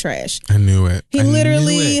dick is trash. I knew it. I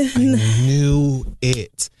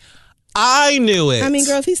knew it. I mean,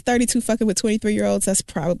 girl, if he's 32 fucking with 23-year-olds, that's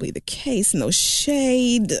probably the case. No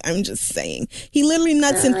shade. I'm just saying. He literally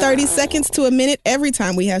nuts in 30 seconds to a minute every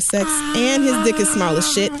time we have sex, and his dick is small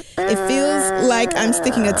as shit. It feels like I'm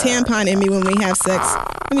sticking a tampon in me when we have sex.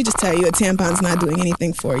 Let me just tell you, a tampon's not doing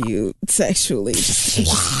anything for you sexually.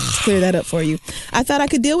 Just clear that up for you. I thought I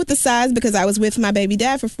could deal with the size because I was with my baby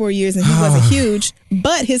dad for 4 years and he wasn't huge,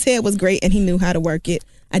 but his head was great and he knew how to work it.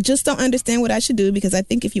 I just don't understand what I should do because I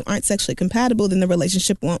think if you aren't sexually compatible, then the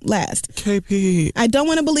relationship won't last. KP. I don't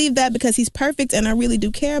want to believe that because he's perfect and I really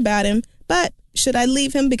do care about him. But should I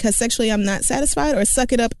leave him because sexually I'm not satisfied, or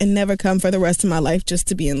suck it up and never come for the rest of my life just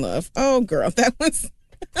to be in love? Oh, girl, that was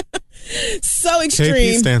so extreme.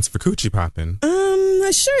 KP stands for coochie popping.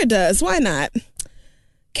 Sure it does. Why not?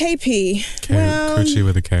 KP. Coochie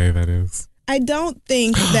with a K, that is. I don't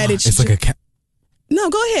think that it's like a cat. No,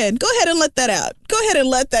 go ahead. Go ahead and let that out. Go ahead and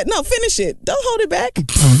let that. No, finish it. Don't hold it back. Let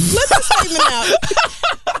the statement out.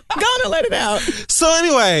 Go on and let it out. So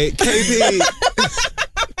anyway, KB.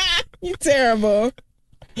 You terrible.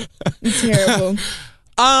 You terrible.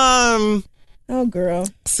 Oh, girl.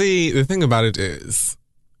 See, the thing about it is,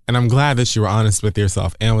 and I'm glad that you were honest with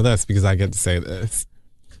yourself and with us because I get to say this.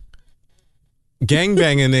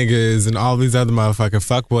 Gangbanging niggas and all these other motherfucking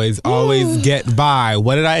fuckboys always get by.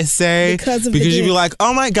 What did I say? Because you be like,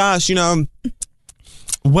 oh my gosh,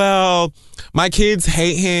 well, my kids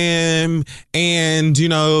hate him, and, you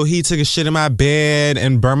know, he took a shit in my bed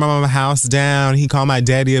and burned my mama's house down. He called my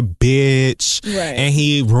daddy a bitch. Right. And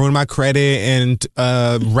he ruined my credit and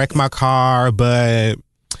wrecked my car, but...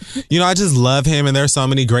 You know, I just love him, and there's so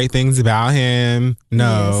many great things about him.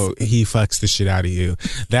 No, he fucks the shit out of you.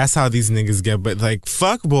 That's how these niggas get. But, like,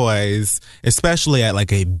 fuck boys, especially at,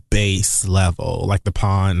 like, a base level, like the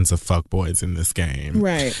pawns of fuck boys in this game.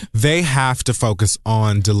 Right. They have to focus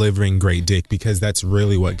on delivering great dick because that's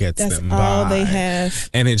really what gets them by. That's all they have.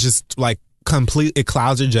 And it just, like, it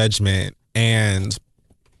clouds your judgment, and...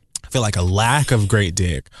 feel like a lack of great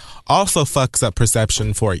dick also fucks up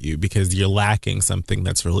perception for you because you're lacking something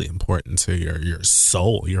that's really important to your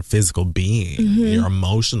soul, your physical being, your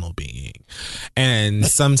emotional being. And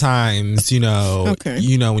sometimes, you know,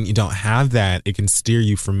 when you don't have that, it can steer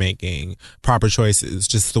you from making proper choices,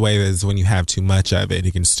 just the way that is when you have too much of it,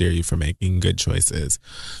 it can steer you from making good choices.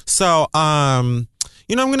 So,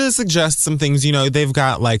 you know, I'm going to suggest some things. You know, they've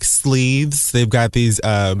got like sleeves. They've got these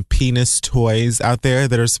penis toys out there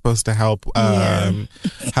that are supposed to help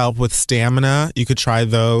help with stamina. You could try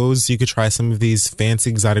those. You could try some of these fancy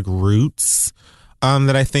exotic roots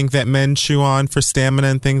that I think that men chew on for stamina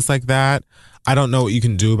and things like that. I don't know what you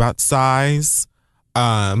can do about size.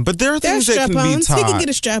 But there are things that can be taught. He can get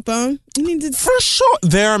a strap on. You need to, for sure.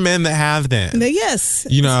 There are men that have them. Yes.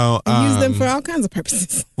 You know, use them for all kinds of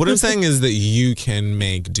purposes. What I'm saying is that you can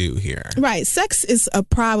make do here. Right. Sex is a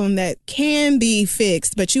problem that can be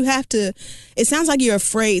fixed, but you have to. It sounds like you're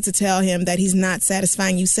afraid to tell him that he's not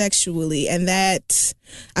satisfying you sexually, and that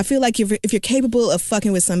I feel like if you're capable of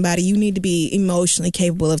fucking with somebody, you need to be emotionally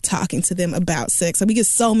capable of talking to them about sex. So we get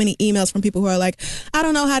so many emails from people who are like, I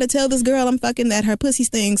don't know how to tell this girl I'm fucking that her pussy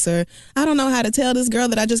stinks, or I don't know how to tell this girl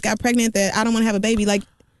that I just got pregnant that I don't want to have a baby. Like,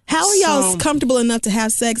 how are y'all comfortable enough to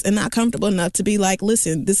have sex and not comfortable enough to be like,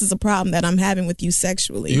 listen, this is a problem that I'm having with you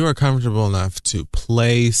sexually? You are comfortable enough to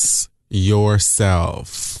place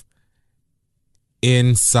yourself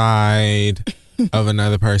inside of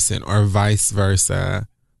another person or vice versa,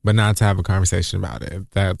 but not to have a conversation about it.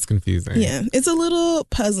 That's confusing. Yeah, it's a little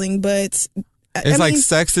puzzling, but it's like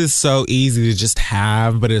sex is so easy to just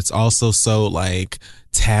have, but it's also so like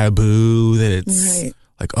taboo that it's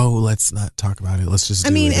like, oh, let's not talk about it. Let's just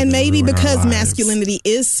do it. And maybe because masculinity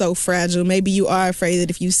is so fragile, maybe you are afraid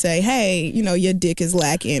that if you say, hey, you know, your dick is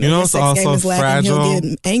lacking, you know, your it's sex also game is lacking, fragile. he'll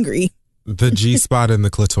get angry. The G-spot and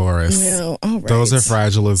the clitoris. Well, all right. Those are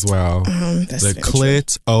fragile as well. That's the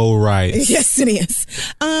clit, oh, right. Yes, it is.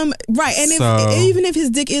 Right. And even if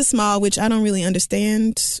his dick is small, which I don't really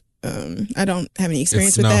understand, I don't have any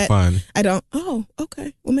experience with that. It's no fun. I don't. Oh,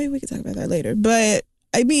 okay. Well, maybe we can talk about that later. But,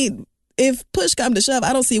 I mean, if push come to shove,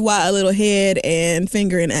 I don't see why a little head and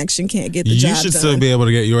finger in action can't get the job done. You should still be able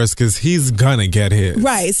to get yours because he's gonna get his.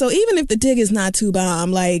 Right. So even if the dick is not too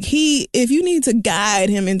bomb, like if you need to guide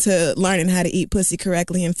him into learning how to eat pussy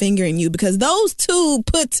correctly and fingering you, because those two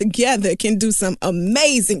put together can do some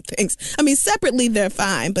amazing things. I mean, separately they're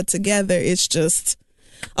fine, but together it's just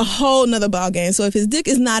a whole nother ball game. So if his dick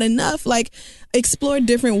is not enough, like, explore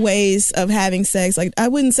different ways of having sex. Like, I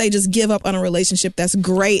wouldn't say just give up on a relationship that's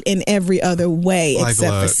great in every other way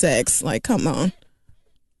except for sex. Like, come on.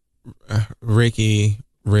 Richard.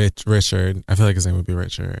 I feel like his name would be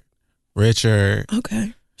Richard. Richard.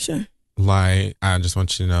 Okay, sure. Like, I just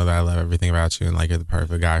want you to know that I love everything about you and, like, you're the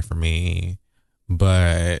perfect guy for me.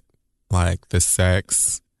 But, like, the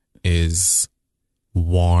sex is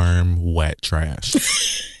warm, wet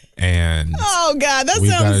trash. And oh God, we've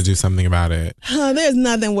got to do something about it. There's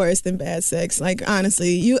nothing worse than bad sex. Like,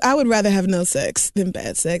 honestly, I would rather have no sex than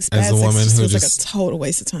bad sex. Bad sex just feels like a total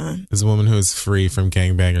waste of time. As a woman who is free from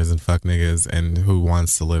gangbangers and fuck niggas and who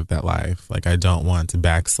wants to live that life, like, I don't want to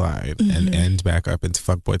backslide and end back up into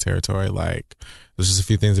fuckboy territory. Like, there's just a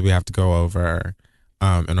few things that we have to go over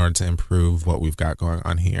in order to improve what we've got going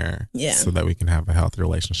on here. Yeah. So that we can have a healthy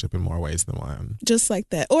relationship in more ways than one. Just like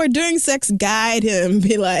that. Or during sex, guide him.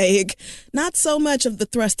 Be like, not so much of the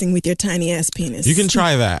thrusting with your tiny ass penis. You can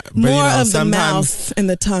try that. But, more of the mouth and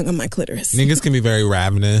the tongue on my clitoris. Niggas can be very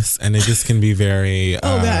ravenous and niggas can be very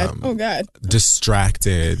oh God.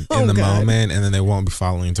 distracted in the moment, and then they won't be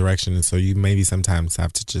following direction. And so you maybe sometimes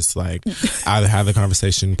have to just like either have the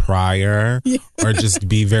conversation prior or just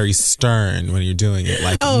be very stern when you're doing it.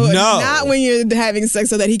 Like, no. Not when you're having sex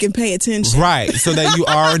so that he can pay attention. Right. So that you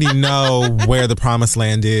already know where the promised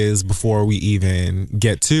land is before we even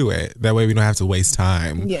get to it. That way we don't have to waste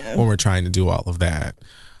time when we're trying to do all of that.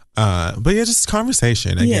 But yeah, just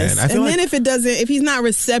conversation again. Yes. And then if he's not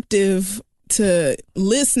receptive to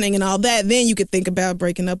listening and all that, then you could think about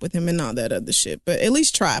breaking up with him and all that other shit. But at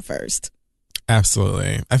least try first.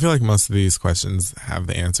 Absolutely. I feel like most of these questions have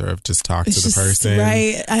the answer of just talk to the person.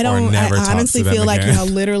 Right. I honestly feel like y'all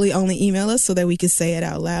literally only email us so that we could say it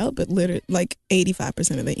out loud, but literally like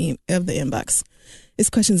 85% of the inbox is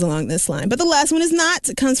questions along this line. But the last one is not.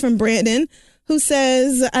 It comes from Brandon, who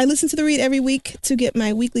says, I listen to The Read every week to get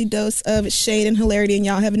my weekly dose of shade and hilarity, and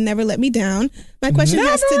y'all have never let me down. My question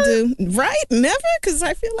has to do, right? Never? Because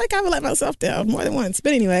I feel like I would let myself down more than once.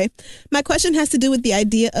 But anyway, my question has to do with the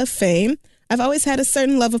idea of fame. I've always had a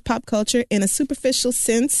certain love of pop culture in a superficial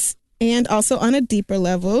sense and also on a deeper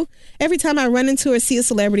level. Every time I run into or see a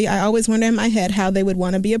celebrity, I always wonder in my head how they would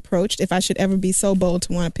want to be approached if I should ever be so bold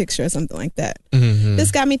to want a picture or something like that. Mm-hmm.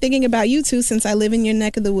 This got me thinking about you two since I live in your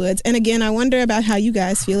neck of the woods. And again, I wonder about how you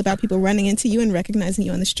guys feel about people running into you and recognizing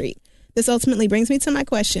you on the street. This ultimately brings me to my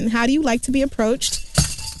question. How do you like to be approached?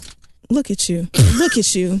 Look at you. Look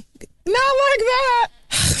at you. Not like that.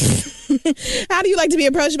 How do you like to be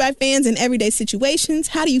approached by fans in everyday situations?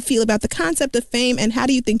 How do you feel about the concept of fame? And how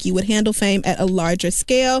do you think you would handle fame at a larger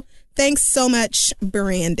scale? Thanks so much,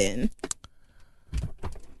 Brandon.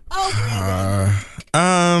 Oh,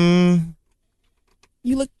 Brandon.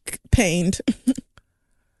 You look pained.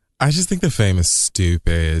 I just think the fame is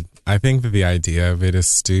stupid. I think that the idea of it is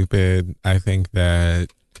stupid. I think that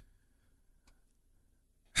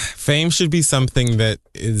fame should be something that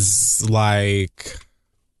is like,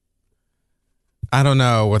 I don't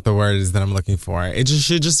know what the word is that I'm looking for. It just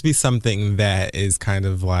should just be something that is kind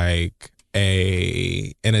of like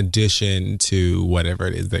an addition to whatever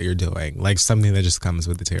it is that you're doing. Like something that just comes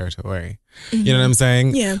with the territory. Mm-hmm. You know what I'm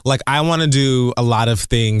saying? Yeah. Like I want to do a lot of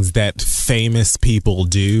things that famous people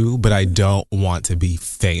do, but I don't want to be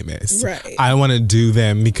famous. Right. I want to do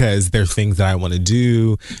them because they're things that I want to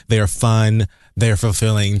do. They're fun. They're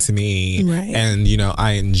fulfilling to me. Right. And, you know,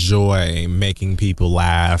 I enjoy making people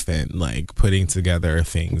laugh and like putting together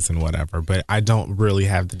things and whatever. But I don't really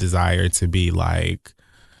have the desire to be like,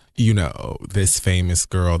 you know, this famous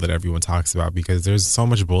girl that everyone talks about, because there's so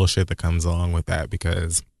much bullshit that comes along with that,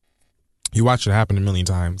 because you watch it happen a million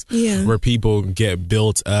times. Yeah. Where people get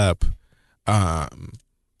built up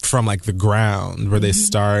from like the ground, where they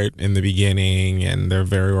start in the beginning and they're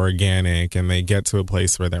very organic and they get to a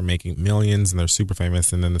place where they're making millions and they're super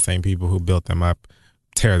famous, and then the same people who built them up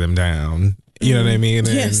tear them down. You know what I mean?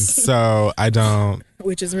 Yes. And so I don't.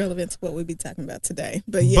 Which is relevant to what we'll be talking about today.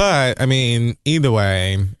 But yeah. But I mean, either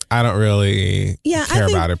way, I don't really care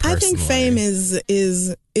about it personally. I think fame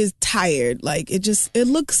is tired. Like it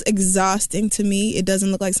looks exhausting to me. It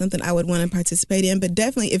doesn't look like something I would want to participate in, but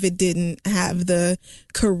definitely if it didn't have the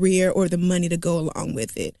career or the money to go along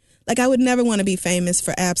with it. Like, I would never want to be famous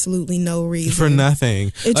for absolutely no reason. For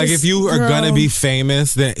nothing. Like, if you are going to be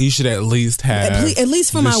famous, then you should at least have... At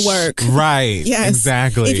least for my work. Right. Yes.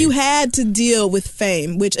 Exactly. If you had to deal with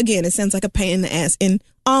fame, which, again, it sounds like a pain in the ass in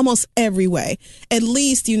almost every way, at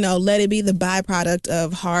least, you know, let it be the byproduct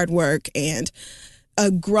of hard work and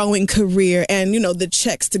a growing career and, you know, the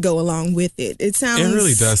checks to go along with it. It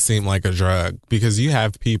really does seem like a drug, because you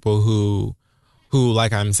have people who,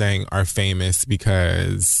 like I'm saying, are famous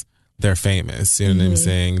because... they're famous. You know what I'm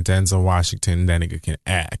saying? Denzel Washington, that nigga can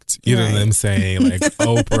act. You know what I'm saying? Like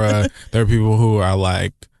Oprah. There are people who are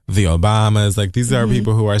like the Obamas. Like these are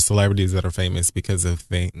people who are celebrities that are famous because of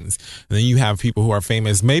things. And then you have people who are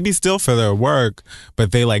famous maybe still for their work,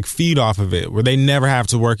 but they like feed off of it, where they never have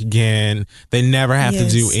to work again. They never have to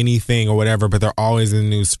do anything or whatever, but they're always in the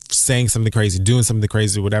news saying something crazy, doing something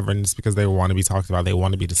crazy, whatever. And it's because they want to be talked about. They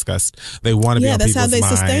want to be discussed. They want to be on people's minds. Yeah, that's how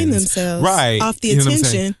they sustain themselves. Right. Off the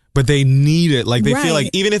attention. But they need it. Like, they feel like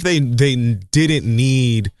even if they didn't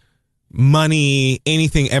need money,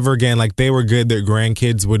 anything ever again, like they were good, their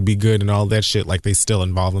grandkids would be good and all that shit, like they still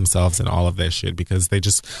involve themselves in all of that shit because they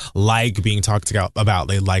just like being talked about.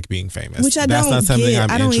 They like being famous. Which I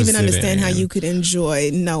don't even understand how you could enjoy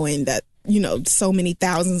knowing that, you know, so many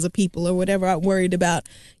thousands of people or whatever are worried about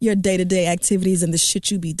your day-to-day activities and the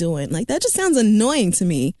shit you be doing. Like, that just sounds annoying to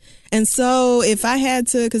me. And so if I had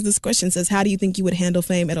to, because this question says, how do you think you would handle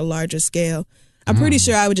fame at a larger scale? I'm pretty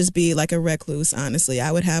sure I would just be like a recluse, honestly.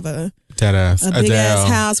 I would have a big-ass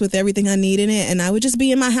house with everything I need in it, and I would just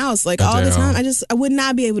be in my house like all the time. I would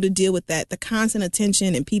not be able to deal with that. The constant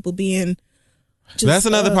attention and people being... That's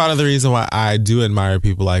another part of the reason why I do admire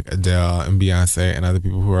people like Adele and Beyonce and other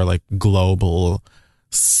people who are like global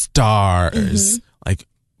stars. Like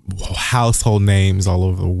household names all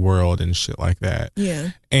over the world and shit like that. Yeah.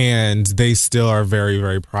 And they still are very,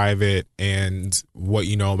 very private. And what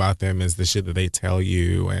you know about them is the shit that they tell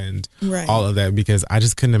you and all of that. Because I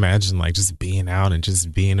just couldn't imagine like just being out and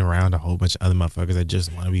just being around a whole bunch of other motherfuckers that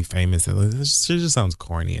just want to be famous. It just sounds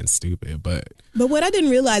corny and stupid. But what I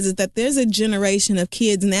didn't realize is that there's a generation of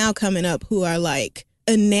kids now coming up who are like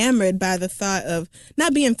enamored by the thought of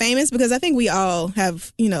not being famous, because I think we all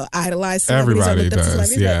have, idolized celebrities. Everybody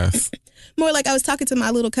does, yes. More like I was talking to my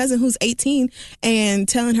little cousin who's 18 and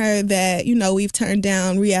telling her that, we've turned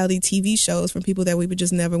down reality TV shows from people that we would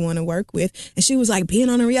just never want to work with. And she was like, being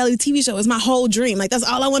on a reality TV show is my whole dream. Like, that's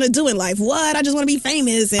all I want to do in life. What? I just want to be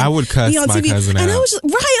famous. And I would cuss be on my TV. cousin and out. I was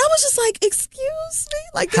just like, excuse me?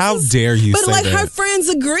 Like, how dare you say that? But like her friends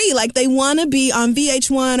agree. Like, they want to be on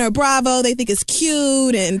VH1 or Bravo. They think it's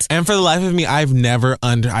cute. And for the life of me, I've never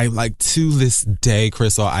to this day,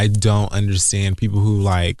 Crystal, I don't understand people who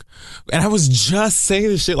and I was just saying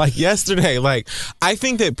this shit like yesterday. Like, I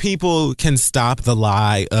think that people can stop the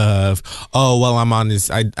lie of, oh, well, I'm on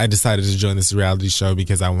this. I decided to join this reality show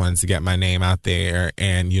because I wanted to get my name out there.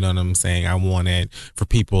 And you know what I'm saying? I wanted for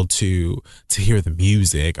people to hear the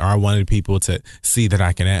music, or I wanted people to see that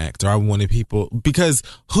I can act, or I wanted people, because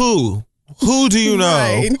who do you know?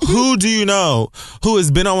 Right. Who do you know who has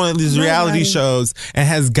been on one of these reality shows and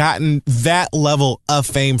has gotten that level of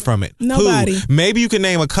fame from it? Nobody. Who? Maybe you can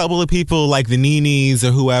name a couple of people like the Nenes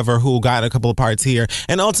or whoever who got a couple of parts here.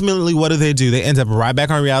 And ultimately, what do? They end up right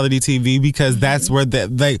back on reality TV, because that's where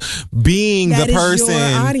being that the is person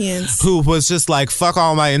your audience. who was just like, fuck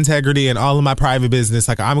all my integrity and all of my private business.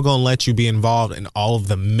 Like, I'm going to let you be involved in all of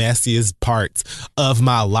the messiest parts of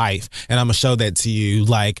my life. And I'm going to show that to you.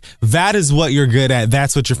 Like, that is what you're good at.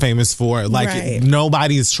 That's what you're famous for. Like,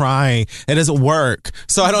 nobody's trying. It doesn't work.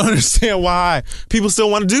 So I don't understand why people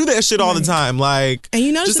still want to do that shit all the time. Like,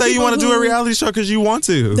 and just say you want to do a reality show because you want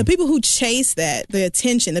to. The people who chase that, the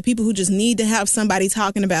attention, the people who just need to have somebody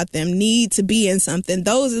talking about them, need to be in something,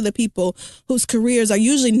 those are the people whose careers are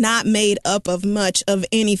usually not made up of much of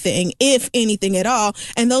anything, if anything at all.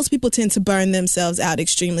 And those people tend to burn themselves out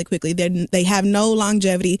extremely quickly. They have no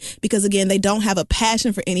longevity because, again, they don't have a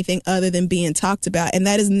passion for anything other than being talked about, and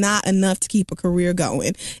that is not enough to keep a career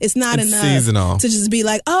going. It's not enough seasonal to just be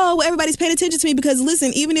like, oh, everybody's paying attention to me. Because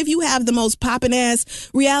listen, even if you have the most poppin' ass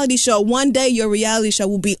reality show, one day your reality show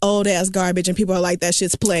will be old ass garbage and people are like, that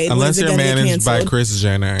shit's played. Unless you're managed by Kris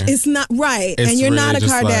Jenner. It's not right. It's and you're really not a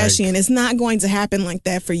Kardashian. Like, it's not going to happen like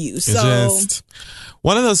that for you. So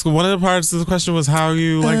one of the parts of the question was how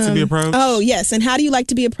you like to be approached. Oh yes. And how do you like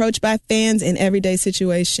to be approached by fans in everyday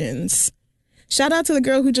situations? Shout out to the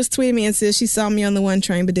girl who just tweeted me and said she saw me on the 1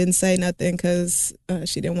 train but didn't say nothing because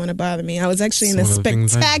she didn't want to bother me. I was actually in a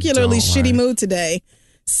spectacularly shitty mood today.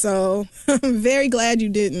 So I'm very glad you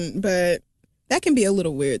didn't, but that can be a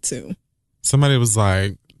little weird too. Somebody was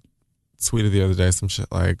like, tweeted the other day some shit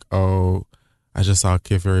like, oh, I just saw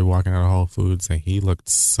Kid Fury walking out of Whole Foods and he looked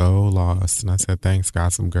so lost. And I said, thanks,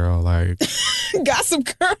 Gossip Girl. Like,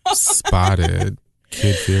 Gossip Girl. Spotted.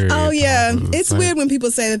 Kid Fury. Oh yeah, it's weird when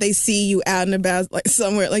people say that they see you out and about, like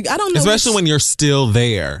somewhere. Like, I don't know, especially when you're still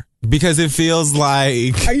there, because it feels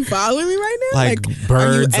like. Are you following me right now? Like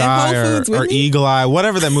Bird's Eye or Eagle Eye,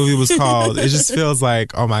 whatever that movie was called. It just feels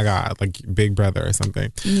like, oh my god, like Big Brother or something.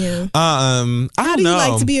 Yeah. I don't know. How do you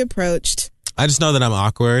like to be approached? I just know that I'm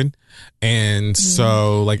awkward. And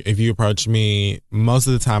so, like, if you approach me, most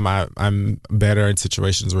of the time I'm better in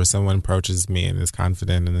situations where someone approaches me and is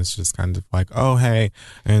confident and it's just kind of like, oh, hey,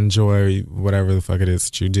 enjoy whatever the fuck it is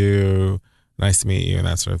that you do. Nice to meet you and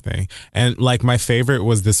that sort of thing. And, like, my favorite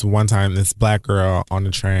was this one time, this black girl on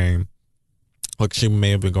the train. Like, she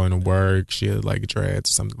may have been going to work. She had, like,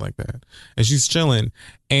 dreads or something like that. And she's chilling.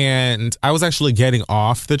 And I was actually getting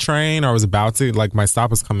off the train, or I was about to. Like, my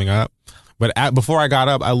stop was coming up. But before I got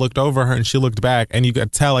up, I looked over her and she looked back, and you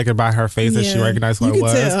could tell, like, by her face that she recognized who I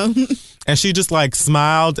was. Tell. And she just, like,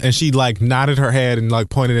 smiled and she, like, nodded her head and, like,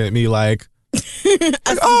 pointed at me like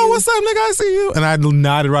oh, what's up, nigga? I see you. And I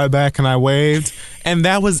nodded right back and I waved. And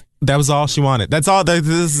that was all she wanted. That's all.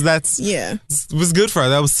 That's was good for her.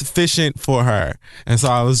 That was sufficient for her. And so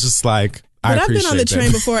I was just like, But I've been on the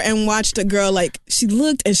train before and watched a girl, like, she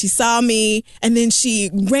looked and she saw me and then she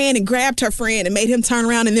ran and grabbed her friend and made him turn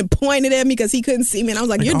around and then pointed at me because he couldn't see me. And I was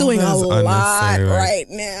like, you're doing a lot right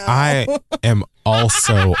now. I am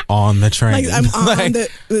also on the train. Like,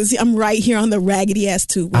 I'm right here on the raggedy ass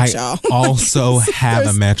tube with y'all. I also have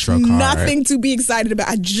a Metro card. Nothing to be excited about.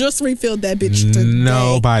 I just refilled that bitch today.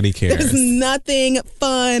 Nobody cares. There's nothing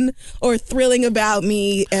fun or thrilling about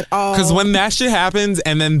me at all. Because when that shit happens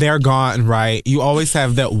and then they're gone right? You always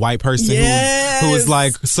have that white person who is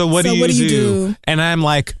like, so what do you do? And I'm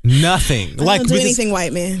like, nothing. I don't do anything,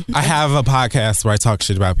 white man. I have a podcast where I talk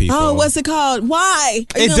shit about people. Oh, what's it called? Why?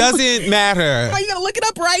 It doesn't matter. Are you going to look it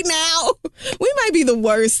up right now? We might be the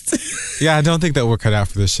worst. Yeah, I don't think that we're cut out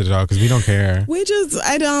for this shit at all because we don't care.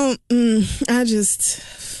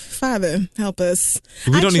 Father, help us.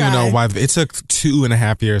 We don't even know why. It took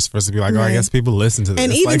 2.5 years for us to be like, oh, I guess people listen to this.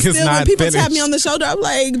 And even like, still, when people tap me on the shoulder, I'm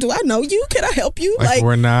like, do I know you? Can I help you? Like,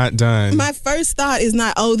 we're not done. My first thought is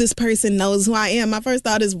not, oh, this person knows who I am. My first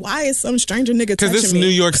thought is, why is some stranger nigga touching me? Because this is New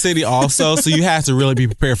York City also, so you have to really be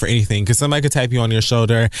prepared for anything. Because somebody could tap you on your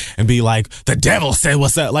shoulder and be like, the devil said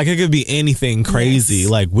what's up. Like, it could be anything crazy.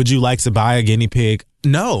 Yes. Like, would you like to buy a guinea pig?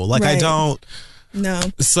 No. Like, I don't. No.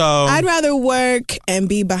 So I'd rather work and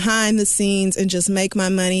be behind the scenes and just make my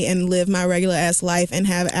money and live my regular ass life and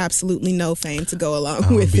have absolutely no fame to go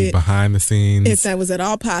along with it. Behind the scenes. If that was at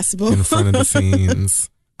all possible. In front of the scenes.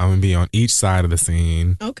 I'm going to be on each side of the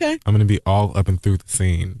scene. Okay. I'm going to be all up and through the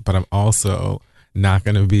scene. But I'm also not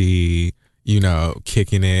going to be,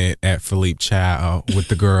 kicking it at Philippe Chow with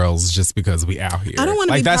the girls just because we out here. I don't want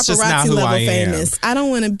to be that's just not paparazzi who level I am. famous. I don't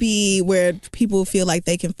want to be where people feel like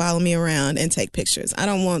they can follow me around and take pictures. I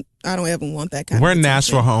don't ever want that kind We're of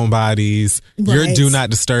attention. natural homebodies. Right. Your Do Not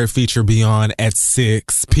Disturb feature be on at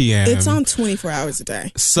 6 p.m. It's on 24 hours a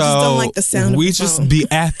day. So I just don't like the sound of the just phone. be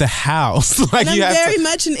at the house. Like, and I'm very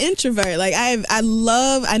much an introvert. Like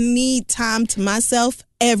I need time to myself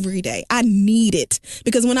every day. I need it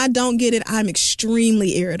because when I don't get it, I'm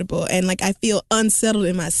extremely irritable and like I feel unsettled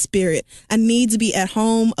in my spirit. I need to be at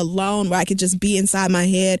home alone where I could just be inside my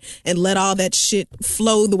head and let all that shit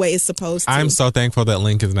flow the way it's supposed to. I'm so thankful that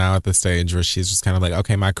Link is now at the stage where she's just kind of like,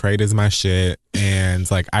 okay, my crate is my shit and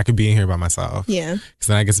like I could be in here by myself. Yeah. Because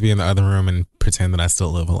then I get to be in the other room and pretend that I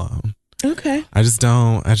still live alone. Okay. I'm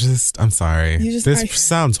sorry. This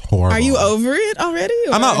sounds horrible. Are you over it already?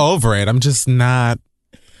 Or? I'm not over it. I'm just not.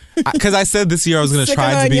 Because I said this year I was going to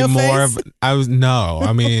try to be more of.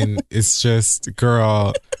 I mean, it's just,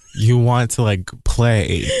 girl, you want to like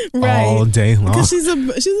play all day long. Because she's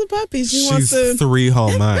a puppy. She's 3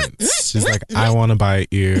 whole months. She's like, I want to bite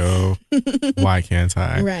you. Why can't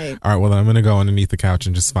I? Right. All right, well, I'm going to go underneath the couch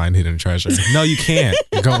and just find hidden treasure. No, you can't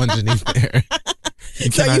go underneath there.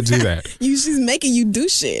 You cannot do that. She's making you do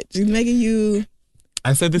shit. She's making you.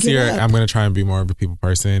 I said this year I'm going to try and be more of a people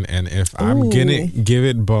person, and if I'm going to give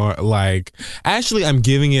it, I'm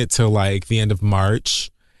giving it to like the end of March,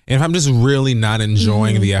 and if I'm just really not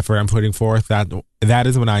enjoying the effort I'm putting forth, that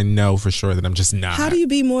is when I know for sure that I'm just not. How do you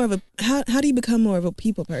be more of a? How do you become more of a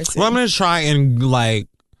people person? Well, I'm going to try and like.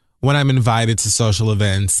 When I'm invited to social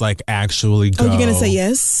events, like actually go. Oh, you're going to say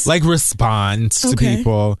yes? Like respond to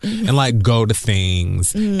people and like go to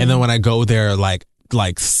things. And then when I go there, like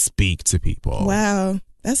speak to people. Wow.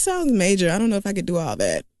 That sounds major. I don't know if I could do all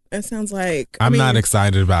that. That sounds like... I'm not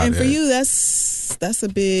excited about it. And for you, that's a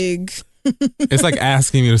big... It's like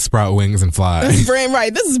asking me to sprout wings and fly. That's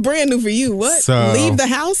right. This is brand new for you. What? So, leave the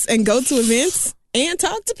house and go to events? And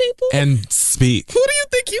talk to people? And speak. Who do you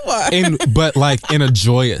think you are? But like in a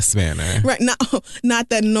joyous manner. Right. Not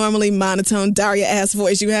that normally monotone Daria ass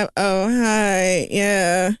voice you have. Oh, hi.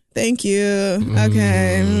 Yeah. Thank you.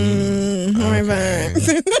 Okay. All right, fine.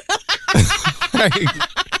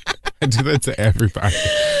 I do that to everybody.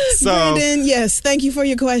 So, Brandon, yes. Thank you for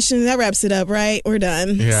your question. That wraps it up, right? We're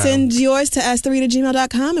done. Yeah. Send yours to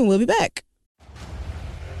ask3@gmail.com and we'll be back.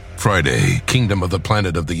 Friday, Kingdom of the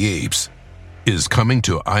Planet of the Apes is coming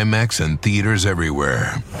to IMAX and theaters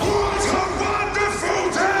everywhere. What a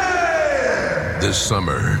wonderful day! This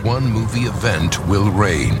summer, one movie event will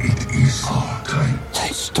reign. It is our time. They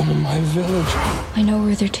stole my village. I know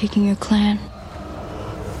where they're taking your clan.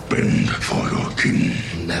 Bend for your king.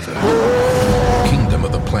 Never. Kingdom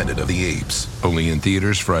of the Planet of the Apes. Only in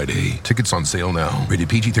theaters Friday. Tickets on sale now. Rated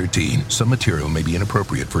PG-13. Some material may be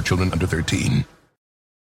inappropriate for children under 13.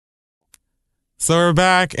 So we're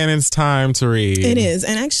back and it's time to read. It is.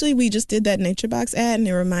 And actually, we just did that Nature Box ad and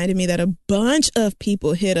it reminded me that a bunch of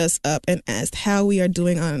people hit us up and asked how we are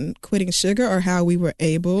doing on quitting sugar or how we were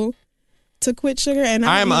able to quit sugar. And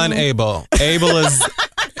I'm unable. Able is,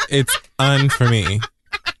 it's for me.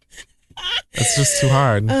 It's just too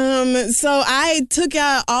hard. So I took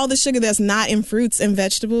out all the sugar that's not in fruits and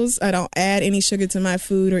vegetables. I don't add any sugar to my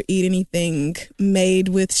food or eat anything made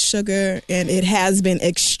with sugar, and it has been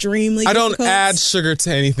extremely difficult. I don't add sugar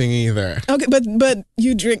to anything either. Okay, but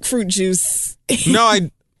you drink fruit juice. No,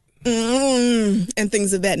 I and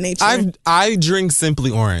things of that nature. I drink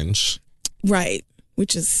Simply Orange. Right,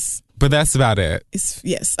 which is... But that's about it.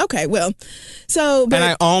 Yes. Okay, well, so... And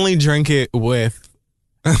I only drink it with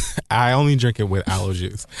I only drink it with aloe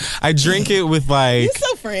juice. I drink it with like... You're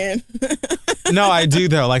so friend. No, I do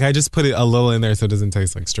though. Like I just put it a little in there so it doesn't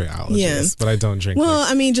taste like straight aloe juice. But I don't drink Well,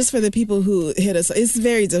 I mean, just for the people who hit us, it's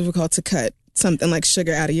very difficult to cut something like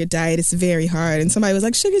sugar out of your diet. It's very hard. And somebody was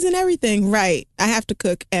like, sugar's in everything. Right. I have to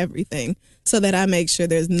cook everything so that I make sure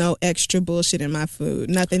there's no extra bullshit in my food.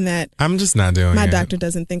 Nothing that I'm just not doing my it. doctor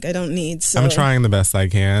doesn't think I don't need. So. I'm trying the best I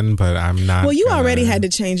can, but I'm not. Well, you already had to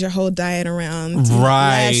change your whole diet around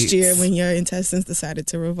last year when your intestines decided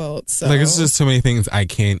to revolt. So like it's just too many things I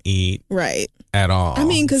can't eat. Right. At all. I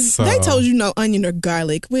mean, because they told you no onion or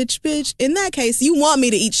garlic, which, bitch, in that case, you want me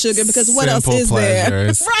to eat sugar because what else is there?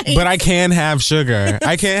 Right. But I can have sugar.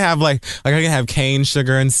 I can't have like I can have cane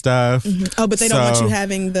sugar and stuff. Mm-hmm. Oh, but they don't want you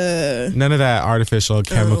having the... None of that artificial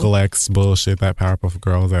chemical X bullshit, that Powerpuff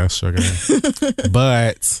Girls ass sugar.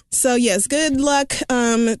 But... So, yes, good luck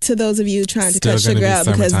to those of you trying to cut sugar out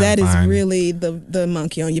because that is really the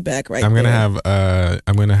monkey on your back right I'm there.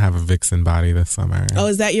 I'm gonna have a vixen body this summer. Oh,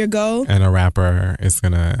 is that your goal? And a rapper is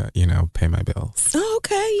gonna, pay my bills. Oh,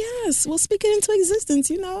 okay, yes. We'll speak it into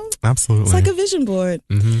existence, Absolutely. It's like a vision board.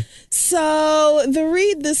 Mm-hmm. So, the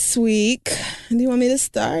read this week, do you want me to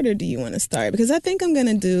start or do you want to start? Because I think I'm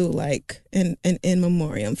gonna do like an in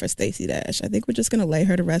memoriam for Stacey Dash. I think we're just gonna lay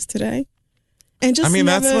her to rest today. And just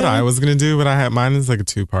that's what I was gonna do, but mine is like a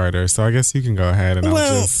two-parter, so I guess you can go ahead and I'll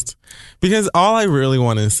just, because all I really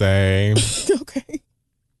want to say okay,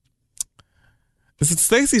 is that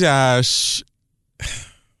Stacey Dash.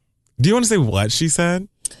 Do you want to say what she said?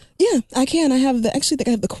 Yeah, I can. I think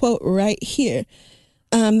I have the quote right here.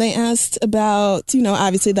 They asked about,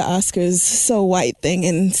 obviously the Oscars so white thing,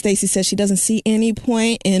 and Stacey says she doesn't see any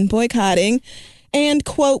point in boycotting. And,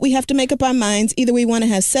 quote, we have to make up our minds. Either we want to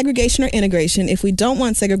have segregation or integration. If we don't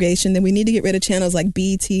want segregation, then we need to get rid of channels like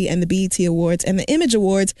BET and the BET Awards and the Image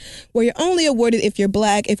Awards, where you're only awarded if you're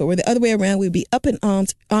black. If it were the other way around, we'd be up in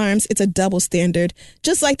arms. It's a double standard.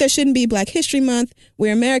 Just like there shouldn't be Black History Month.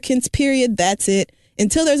 We're Americans, period. That's it.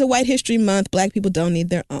 Until there's a White History Month, black people don't need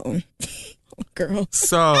their own. Oh, girl.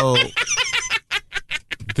 So...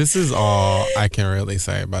 This is all I can really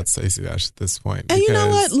say about Stacey Dash at this point. And you know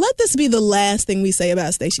what? Let this be the last thing we say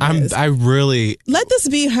about Stacey Dash. Let this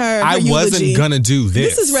be her I eulogy. wasn't going to do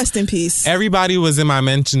this. This is rest in peace. Everybody was in my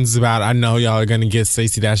mentions about, I know y'all are going to get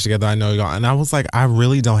Stacey Dash together. I know y'all. And I was like, I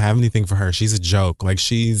really don't have anything for her. She's a joke. Like,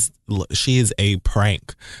 she is a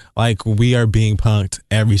prank. Like, we are being punked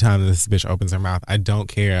every time this bitch opens her mouth. I don't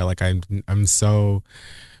care. Like, I'm so...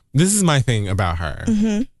 This is my thing about her.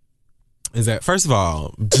 Mm-hmm. Is that, first of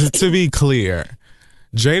all, to be clear,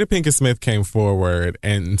 Jada Pinkett Smith came forward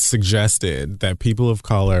and suggested that people of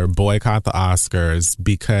color boycott the Oscars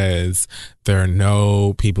because there are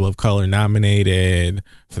no people of color nominated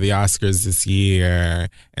for the Oscars this year,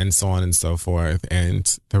 and so on and so forth.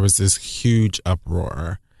 And there was this huge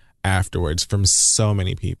uproar afterwards from so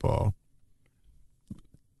many people.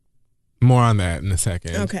 More on that in a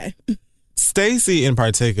second. Okay. Stacey in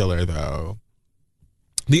particular, though,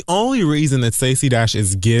 the only reason that Stacey Dash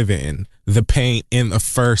is given the paint in the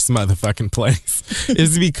first motherfucking place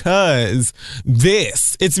is because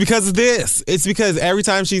this. It's because of this. It's because every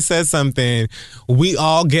time she says something, we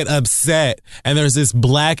all get upset and there's this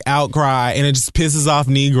black outcry and it just pisses off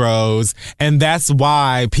Negroes. And that's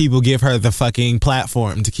why people give her the fucking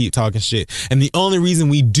platform to keep talking shit. And the only reason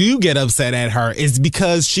we do get upset at her is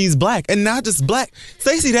because she's black. And not just black.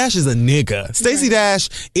 Stacey Dash is a nigga. Stacey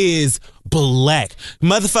Dash is black.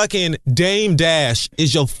 Motherfucking Dame Dash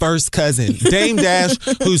is your first cousin. Dame Dash,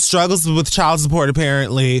 who struggles with child support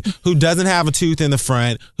apparently, who doesn't have a tooth in the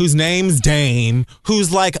front, whose name's Dame,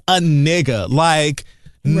 who's like a nigga. Like,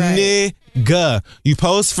 nigga. You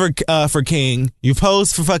posed for King. You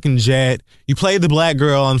posed for fucking Jet. You played the black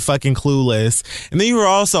girl on fucking Clueless. And then you were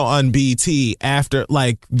also on BT after,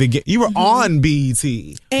 like, you were on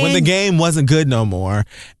BT when the game wasn't good no more.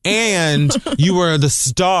 And you were the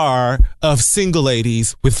star of Single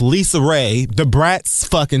Ladies with Lisa Ray, the Brat's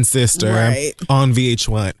fucking sister, on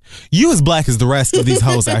VH1. You as black as the rest of these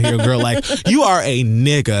hoes out here, girl. Like, you are a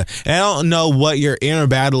nigga. And I don't know what your inner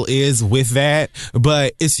battle is with that,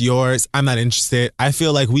 but it's yours. I'm not interested. I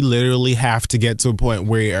feel like we literally have to get to a point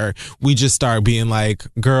where we just start being like,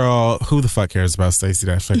 girl, who the fuck cares about Stacey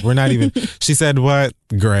Dash? Like, we're not even... She said what?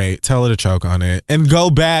 Great. Tell her to choke on it. And go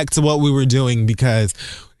back to what we were doing, because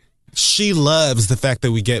she loves the fact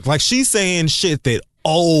that we get... Like, she's saying shit that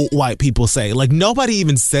old white people say. Like, nobody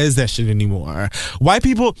even says that shit anymore. White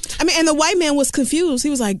people... I mean, and the white man was confused. He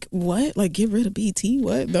was like, what? Like, get rid of BT?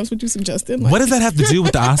 What? That's what you suggested? Like, what does that have to do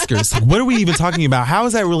with the Oscars? Like, what are we even talking about? How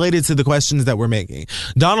is that related to the questions that we're making?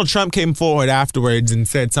 Donald Trump came forward afterwards and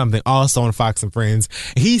said something also on Fox and Friends.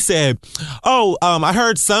 He said, I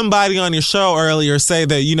heard somebody on your show earlier say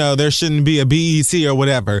that, you know, there shouldn't be a BET or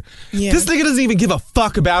whatever. Yeah. This nigga doesn't even give a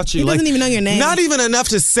fuck about you. He doesn't even know your name. Not even enough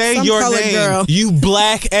to say your name. Girl. You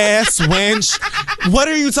black ass wench. What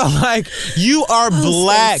are you talking? Like, you are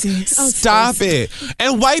black. Stop it.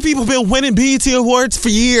 And white people been winning BET awards for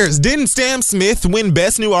years. Didn't Sam Smith win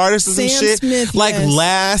Best New Artist and shit? Smith, like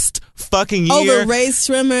last fucking year. Over Ray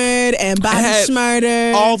Shrimmer and Bobby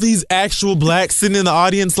Schmurder. All these actual blacks sitting in the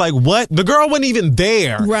audience like, what? The girl wasn't even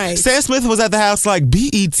there. Right. Sam Smith was at the house like,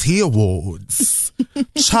 BET Awards.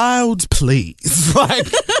 Child, please. Like...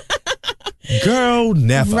 Girl,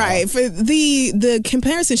 never. Right. For the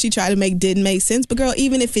comparison she tried to make didn't make sense. But girl,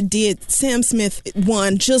 even if it did, Sam Smith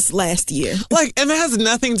won just last year. Like, and that has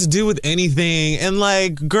nothing to do with anything. And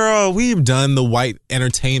like, girl, we've done the white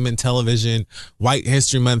entertainment television, White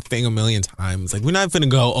History Month thing a million times. Like, we're not finna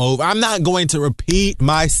go over. I'm not going to repeat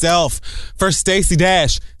myself for Stacey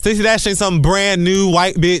Dash. Stacey Dash ain't some brand new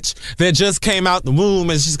white bitch that just came out the womb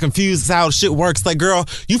and is just confused as how shit works. Like, girl,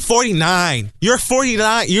 you 49. You're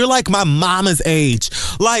 49. You're like my mama's age.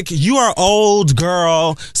 Like, you are old,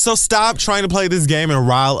 girl. So stop trying to play this game and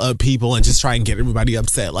rile up people and just try and get everybody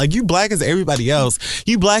upset. Like, you black as everybody else.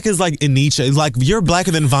 You black as like Anicha. Like, you're blacker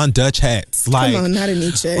than Von Dutch hats. Like, come on, not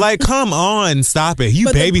Anicha. Like, come on, stop it. You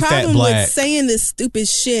but baby fat black. The problem with saying this stupid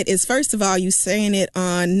shit is, first of all, you saying it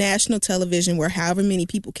on national television where however many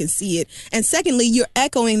people can see it. And secondly, you're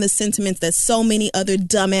echoing the sentiments that so many other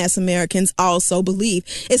dumbass Americans also believe.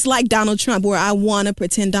 It's like Donald Trump, where I want to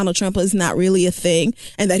pretend Donald Trump is not really a thing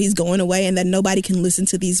and that he's going away and that nobody can listen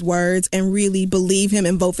to these words and really believe him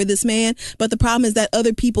and vote for this man. But the problem is that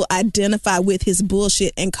other people identify with his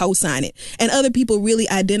bullshit and co-sign it. And other people really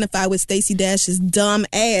identify with Stacey Dash's dumb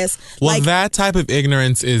ass. Well, like, that type of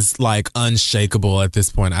ignorance is like unshakable at this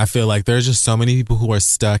point. I feel like there's just so many people who are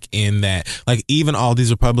stuck in that. Like, even all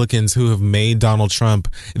these Republicans who have made Donald Trump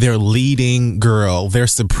their leading girl, their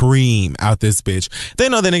supreme out this bitch. They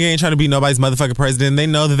know that nigga ain't trying to be nobody's motherfucking president. They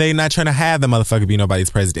know that they not trying to have the motherfucker be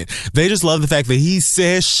nobody's president. They just love the fact that he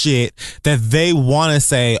says shit that they want to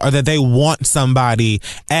say, or that they want somebody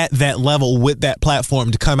at that level with that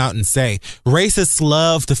platform to come out and say. Racists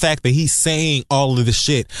love the fact that he's saying all of the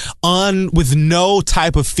shit with no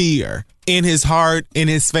type of fear. In his heart, in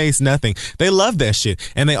his face, nothing. They love that shit.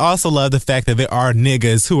 And they also love the fact that there are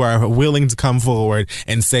niggas who are willing to come forward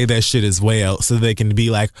and say that shit as well, so they can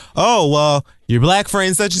be like, oh, well, your black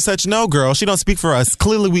friend such and such. No, girl, she don't speak for us.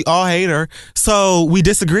 Clearly, we all hate her, so we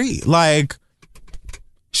disagree. Like,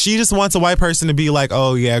 she just wants a white person to be like,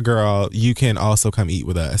 oh, yeah, girl, you can also come eat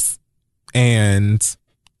with us. And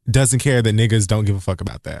doesn't care that niggas don't give a fuck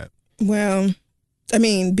about that. Well, I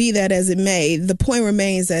mean, be that as it may, the point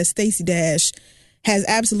remains that Stacey Dash has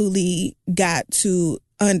absolutely got to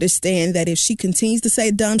understand that if she continues to say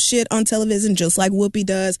dumb shit on television, just like Whoopi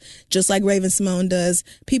does, just like Raven-Symoné does,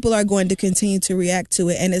 people are going to continue to react to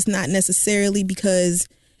it. And it's not necessarily because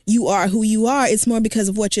you are who you are. It's more because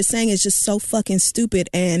of what you're saying is just so fucking stupid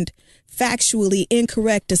and factually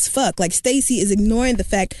incorrect as fuck. Like, Stacey is ignoring the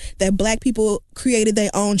fact that black people created their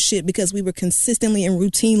own shit because we were consistently and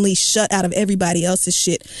routinely shut out of everybody else's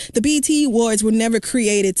shit. The BET Awards were never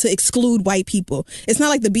created to exclude white people. It's not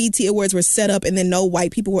like the BET Awards were set up and then no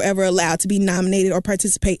white people were ever allowed to be nominated or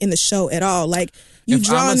participate in the show at all. Like, you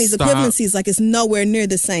drawing these equivalencies like it's nowhere near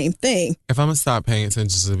the same thing. If I'm going to stop paying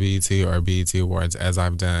attention to BET or BET Awards as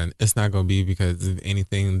I've done, it's not going to be because of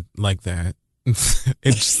anything like that.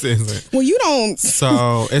 It just isn't. Well, you don't.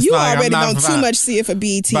 So it's you like, already don't too much see it for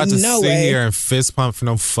BET. About to no sit way. here and fist pump for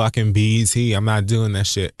no fucking BET. I'm not doing that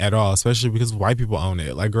shit at all. Especially because white people own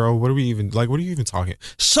it. Like, girl, what are you even talking?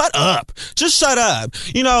 Shut up. Just shut up.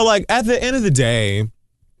 You know, like, at the end of the day,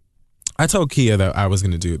 I told Kia that I was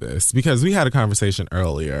going to do this because we had a conversation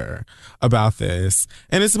earlier about this,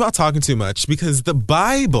 and it's about talking too much because the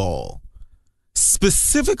Bible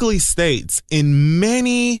specifically states in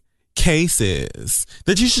many cases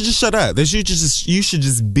that you should just shut up, that you should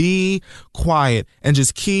just be quiet and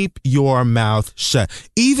just keep your mouth shut.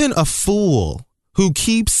 Even a fool who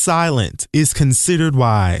keeps silent is considered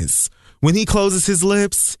wise. When he closes his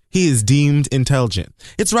lips, he is deemed intelligent.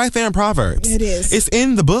 It's right there in Proverbs. It is. It's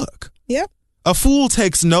in the book. Yep. A fool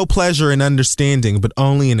takes no pleasure in understanding, but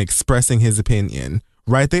only in expressing his opinion.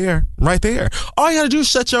 Right there. All you gotta do is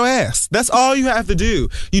shut your ass. That's all you have to do.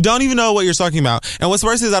 You don't even know what you're talking about. And what's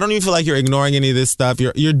worse is I don't even feel like you're ignoring any of this stuff.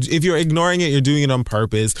 If you're ignoring it, you're doing it on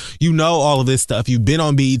purpose. You know all of this stuff. You've been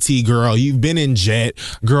on BET, girl. You've been in Jet,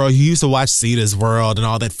 girl. You used to watch Cedar's World and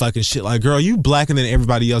all that fucking shit. Like, girl, you blacker than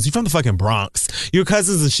everybody else. You from the fucking Bronx. Your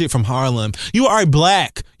cousins and shit from Harlem. You are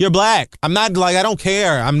black. You're black. I'm not like, I don't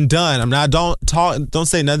care. I'm done. I'm not. Don't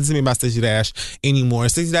say nothing to me about Stacey Dash anymore.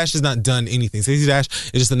 Stacey Dash has not done anything. Stacey Dash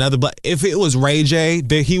is just another black. If it was Ray J,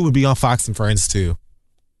 he would be on Fox and Friends too.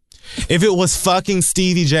 If it was fucking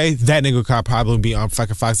Stevie J, that nigga could probably be on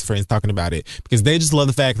fucking Fox and Friends talking about it, because they just love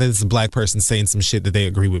the fact that it's a black person saying some shit that they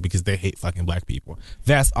agree with because they hate fucking black people.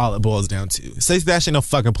 That's all it boils down to. Stacey Dash ain't no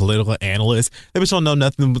fucking political analyst. That bitch don't know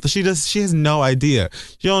nothing, but she has no idea.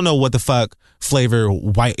 She don't know what the fuck flavor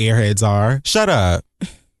white airheads are. Shut up.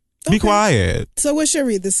 Be quiet. So what's your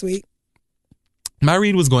read this week? My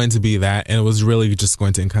read was going to be that, and it was really just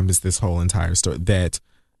going to encompass this whole entire story, that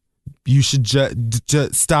you should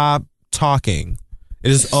just stop talking.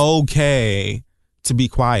 It is okay to be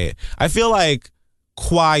quiet. I feel like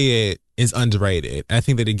quiet is underrated. I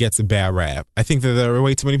think that it gets a bad rap. I think that there are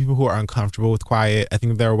way too many people who are uncomfortable with quiet. I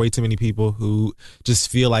think that there are way too many people who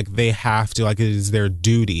just feel like they have to, like it is their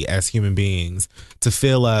duty as human beings to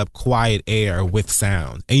fill up quiet air with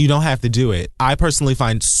sound. And you don't have to do it. I personally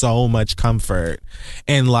find so much comfort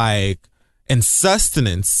and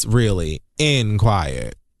sustenance really in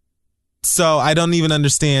quiet. So I don't even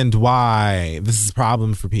understand why this is a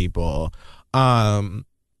problem for people.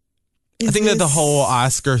 I think that the whole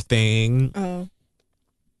Oscar thing,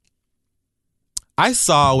 I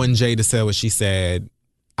saw when Jada said what she said.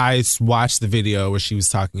 I watched the video where she was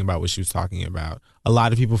talking about what she was talking about. A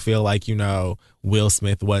lot of people feel like, Will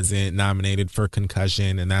Smith wasn't nominated for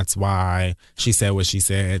Concussion, and that's why she said what she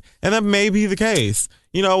said. And that may be the case.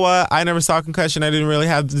 You know what? I never saw Concussion. I didn't really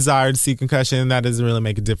have the desire to see Concussion. That doesn't really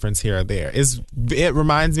make a difference here or there. It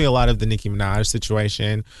reminds me a lot of the Nicki Minaj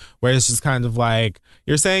situation, where it's just kind of like,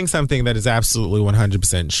 you're saying something that is absolutely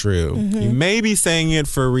 100% true. Mm-hmm. You may be saying it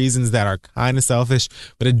for reasons that are kind of selfish,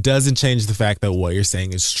 but it doesn't change the fact that what you're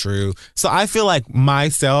saying is true. So I feel like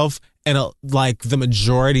myself and like the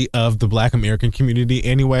majority of the Black American community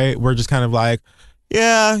anyway, we're just kind of like,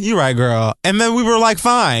 yeah, you're right, girl. And then we were like,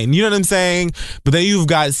 fine. You know what I'm saying? But then you've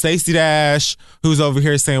got Stacey Dash, who's over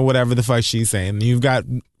here saying whatever the fuck she's saying. You've got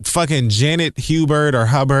fucking Janet Hubert or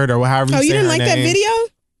Hubbard or however you say her name. Oh, you didn't like that video?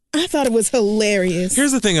 I thought it was hilarious.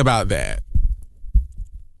 Here's the thing about that.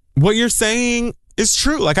 What you're saying is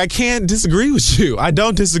true. Like, I can't disagree with you. I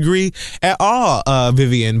don't disagree at all,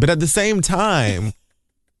 Vivian. But at the same time,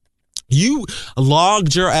 you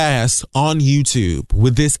logged your ass on YouTube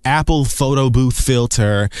with this Apple photo booth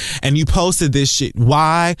filter and you posted this shit.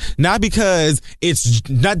 Why? Not just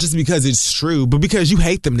because it's true, but because you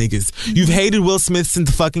hate them niggas. You've hated Will Smith since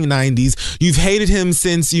the fucking 90s. You've hated him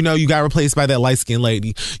since, you got replaced by that light-skinned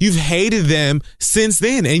lady. You've hated them since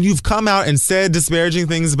then. And you've come out and said disparaging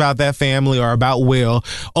things about that family or about Will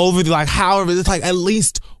over however, it's like at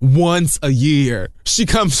least once a year. She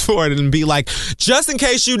comes forward and be like, just in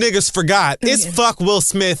case you niggas forgot, it's fuck Will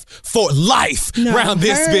Smith for life around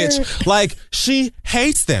this bitch. Like, she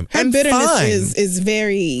hates them. Her and bitterness is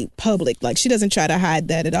very public. Like, she doesn't try to hide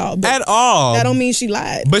that at all. At all. That don't mean she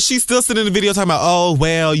lied. But she's still sitting in the video talking about, oh,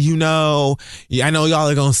 well, I know y'all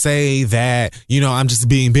are going to say that, I'm just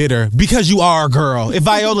being bitter. Because you are, girl. If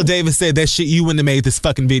Viola Davis said that shit, you wouldn't have made this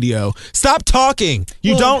fucking video. Stop talking.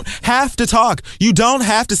 You don't have to talk. You don't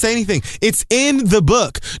have to say anything. It's in the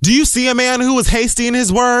book. Do you see a man who was hasty in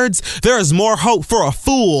his words? There is more hope for a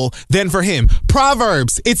fool than for him.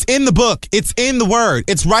 Proverbs, it's in the book. It's in the word.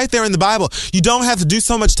 It's right there in the Bible. You don't have to do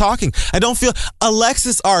so much talking. I don't feel...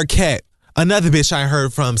 Alexis Arquette, another bitch I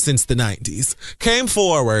heard from since the 90s, came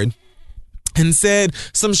forward and said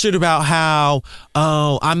some shit about how,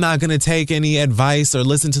 I'm not going to take any advice or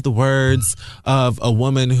listen to the words of a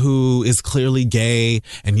woman who is clearly gay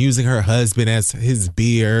and using her husband as his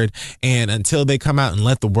beard. And until they come out and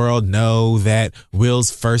let the world know that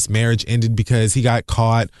Will's first marriage ended because he got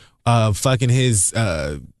caught fucking his...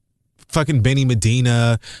 fucking Benny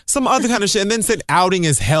Medina, some other kind of shit. And then said outing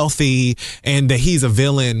is healthy and that he's a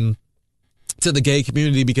villain to the gay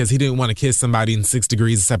community because he didn't want to kiss somebody in 6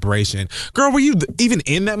 degrees of separation. Girl, were you even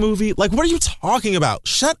in that movie? Like, what are you talking about?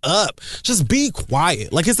 Shut up. Just be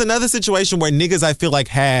quiet. Like, it's another situation where niggas, I feel like,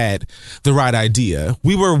 had the right idea.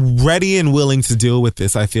 We were ready and willing to deal with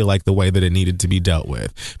this, I feel like, the way that it needed to be dealt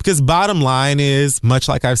with. Because bottom line is, much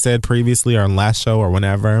like I've said previously or on last show or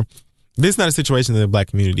whenever, This is not a situation that the black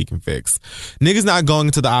community can fix. Niggas not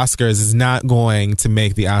going to the Oscars is not going to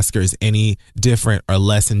make the Oscars any different or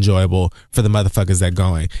less enjoyable for the motherfuckers that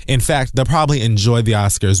going. In fact, they'll probably enjoy the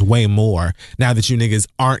Oscars way more now that you niggas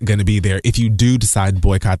aren't going to be there if you do decide to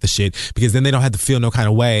boycott the shit, because then they don't have to feel no kind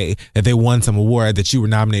of way that they won some award that you were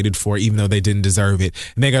nominated for even though they didn't deserve it.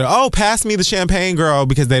 And they go, oh, pass me the champagne, girl,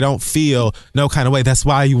 because they don't feel no kind of way. That's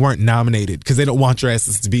why you weren't nominated, because they don't want your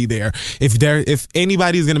asses to be there. If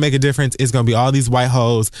anybody's going to make a difference, it's going to be all these white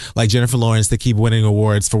hoes like Jennifer Lawrence that keep winning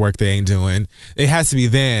awards for work they ain't doing. It has to be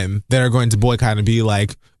them that are going to boycott and be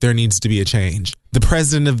like, there needs to be a change. The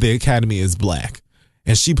president of the Academy is black.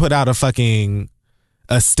 And she put out a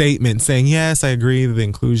statement saying, yes, I agree that the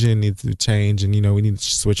inclusion needs to change, and, you know, we need to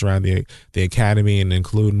switch around the Academy and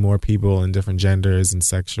include more people in different genders and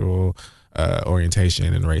sexual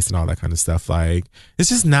orientation and race and all that kind of stuff. Like, it's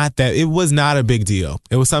just not that, it was not a big deal.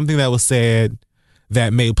 It was something that was said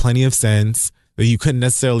that made plenty of sense, that you couldn't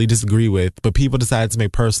necessarily disagree with, but people decided to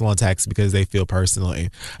make personal attacks because they feel personally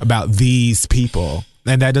about these people.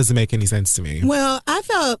 And that doesn't make any sense to me. Well, I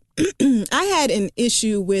felt I had an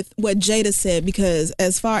issue with what Jada said, because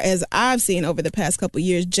as far as I've seen over the past couple of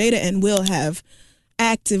years, Jada and Will have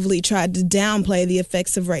actively tried to downplay the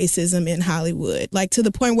effects of racism in Hollywood, like to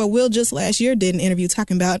the point where Will just last year did an interview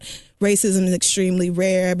talking about racism is extremely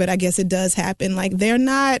rare, but I guess it does happen. Like, they're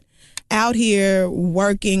not out here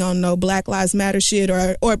working on no Black Lives Matter shit,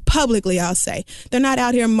 or publicly, I'll say. They're not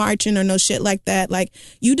out here marching or no shit like that. Like,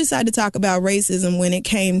 you decided to talk about racism when it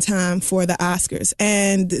came time for the Oscars,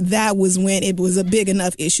 and that was when it was a big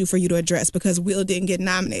enough issue for you to address, because Will didn't get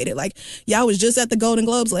nominated. Like, y'all was just at the Golden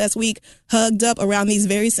Globes last week, hugged up around these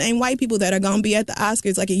very same white people that are gonna be at the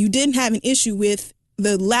Oscars. Like, you didn't have an issue with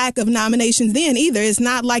the lack of nominations then either. It's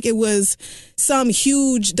not like it was some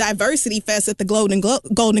huge diversity fest at the Golden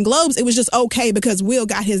Globes. It was just okay because Will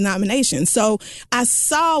got his nomination. So I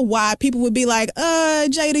saw why people would be like,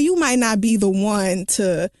 Jada, you might not be the one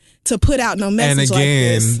to put out no message like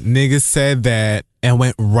this. And again, niggas said that and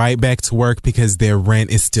went right back to work because their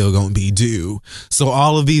rent is still going to be due. So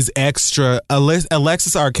all of these extra,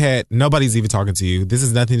 Alexis Arquette, nobody's even talking to you. This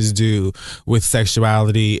has nothing to do with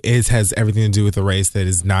sexuality. It has everything to do with a race that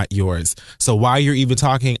is not yours. So why you're even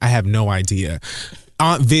talking, I have no idea.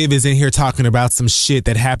 Aunt Viv is in here talking about some shit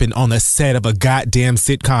that happened on the set of a goddamn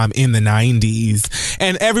sitcom in the 90s.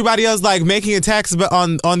 And everybody else like making attacks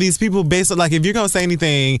on these people based on, like, if you're going to say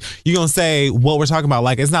anything, you're going to say what we're talking about.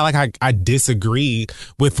 Like, it's not like I disagree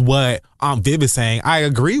with what Aunt Viv is saying. I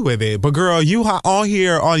agree with it. But girl, you all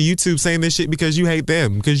here on YouTube saying this shit because you hate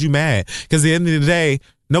them, because you mad. Because at the end of the day,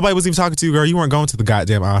 nobody was even talking to you, girl. You weren't going to the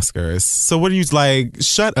goddamn Oscars. So what are you like?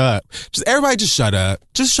 Shut up. Everybody just shut up.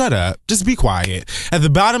 Just shut up. Just be quiet. At the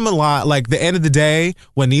bottom of the line, like, the end of the day,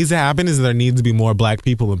 what needs to happen is there needs to be more black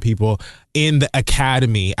people and people in the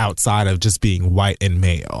Academy outside of just being white and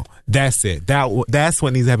male. That's it. That's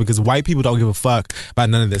what needs to happen, because white people don't give a fuck about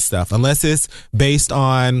none of this stuff unless it's based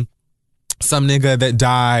on some nigga that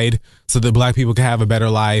died so that black people can have a better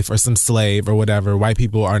life, or some slave or whatever. White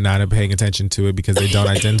people are not paying attention to it because they don't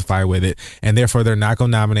identify with it, and therefore they're not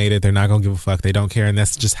gonna nominate it. They're not gonna give a fuck. They don't care, and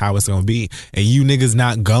that's just how it's gonna be. And you niggas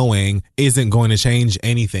not going isn't going to change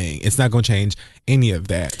anything. It's not gonna change any of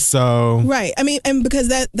that. So right. I mean, and because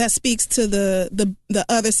that speaks to the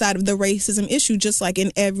other side of the racism issue. Just like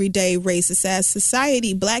in everyday racist ass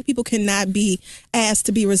society, black people cannot be asked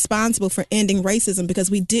to be responsible for ending racism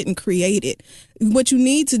because we didn't create it. What you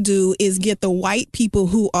need to do is get the white people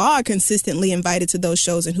who are consistently invited to those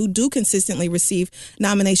shows and who do consistently receive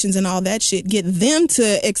nominations and all that shit, get them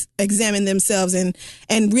to examine themselves and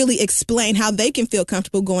really explain how they can feel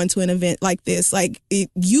comfortable going to an event like this. Like,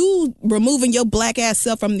 you removing your black ass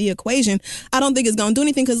self from the equation, I don't think it's going to do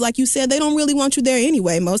anything, because like you said, they don't really want you there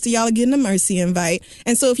anyway. Most of y'all are getting a mercy invite.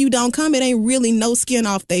 And so if you don't come, it ain't really no skin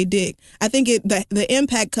off they dick. I think the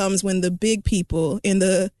impact comes when the big people in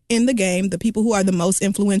the game, the people who are the most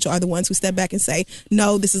influential, are the ones who step back and say,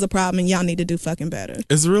 no, this is a problem and y'all need to do fucking better.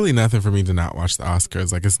 It's really nothing for me to not watch the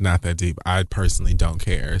Oscars. Like, it's not that deep. I personally don't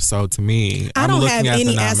care. So to me, I don't have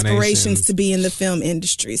any aspirations aspirations to be in the film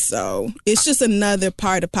industry. So it's just another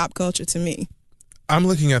part of pop culture to me. I'm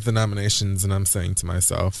looking at the nominations and I'm saying to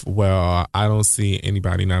myself, well, I don't see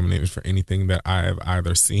anybody nominated for anything that I've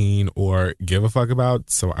either seen or give a fuck about,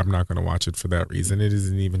 so I'm not going to watch it for that reason. It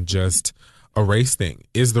isn't even just a race thing.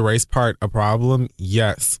 Is the race part a problem?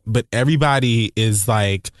 Yes. But everybody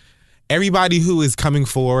who is coming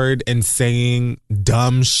forward and saying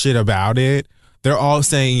dumb shit about it, they're all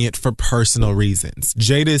saying it for personal reasons.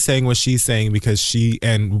 Jada is saying what she's saying because she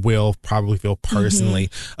and Will probably feel personally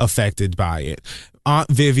affected by it. Aunt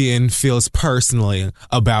Vivian feels personally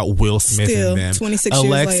about Will Smith Still, and them. 26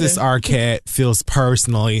 Alexis years later. Arquette feels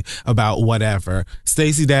personally about whatever.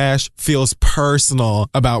 Stacey Dash feels personal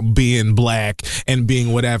about being black and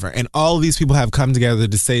being whatever. And all of these people have come together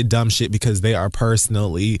to say dumb shit because they are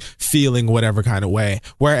personally feeling whatever kind of way.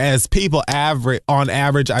 Whereas people on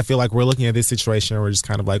average, I feel like we're looking at this situation and we're just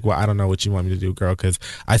kind of like, well, I don't know what you want me to do, girl, because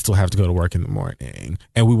I still have to go to work in the morning.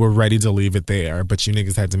 And we were ready to leave it there, but you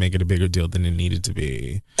niggas had to make it a bigger deal than it needed to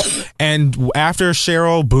be. And after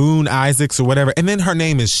Cheryl Boone Isaacs or whatever, and then her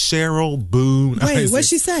name is Cheryl Boone Wait, Isaacs. what'd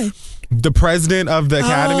she say? The president of the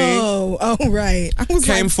Academy Oh, right. I was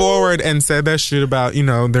came like, forward and said that shit about,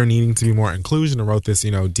 there needing to be more inclusion and wrote this,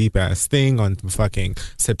 deep ass thing on the fucking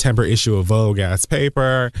September issue of Vogue ass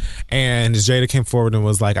paper. And Jada came forward and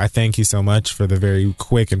was like, I thank you so much for the very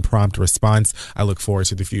quick and prompt response. I look forward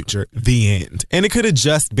to the future. The end. And it could have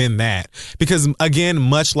just been that. Because again,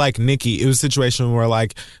 much like Nikki, it was a situation where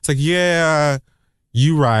it's like, yeah,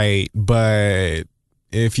 you right, but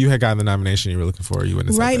if you had gotten the nomination you were looking for, you wouldn't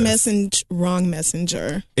have said right this. message, wrong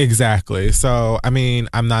messenger. Exactly. So, I mean,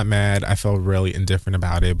 I'm not mad. I felt really indifferent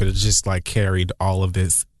about it, but it just carried all of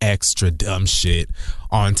this extra dumb shit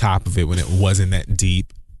on top of it when it wasn't that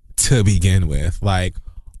deep to begin with.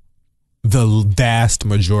 The vast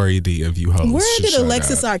majority of you hosts. Where did shut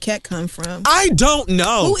Alexis up. Arquette come from? I don't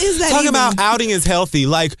know. Who is that Talking even? about outing is healthy.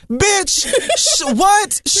 Bitch,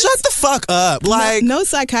 what? Shut the fuck up. No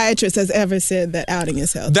psychiatrist has ever said that outing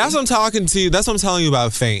is healthy. That's what I'm talking to. That's what I'm telling you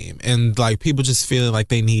about fame. And people just feeling like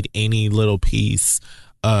they need any little piece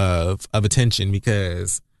of attention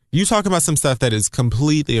because you talk about some stuff that is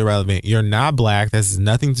completely irrelevant. You're not black. This has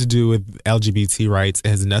nothing to do with LGBT rights. It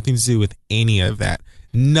has nothing to do with any of that.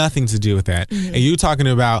 Nothing to do with that. Mm-hmm. And you talking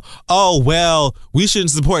about, oh, well, we shouldn't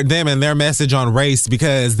support them and their message on race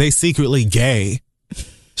because they secretly gay.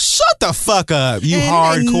 Shut the fuck up, you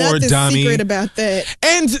hardcore ain't dummy. Secret about that.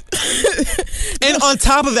 And on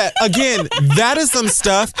top of that, again, that is some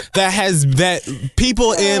stuff that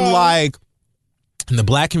people in the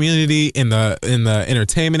black community, in the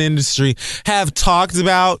entertainment industry, have talked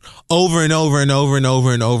about over and over and over and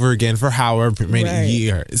over and over again for however many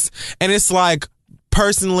years. And it's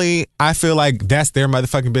personally, I feel like that's their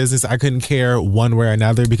motherfucking business. I couldn't care one way or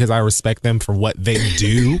another because I respect them for what they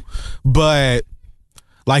do. But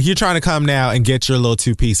you're trying to come now and get your little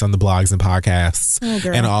two-piece on the blogs and podcasts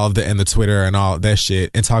and all of and the Twitter and all that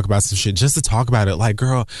shit and talk about some shit just to talk about it.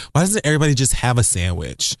 Girl, why doesn't everybody just have a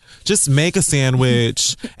sandwich? Just make a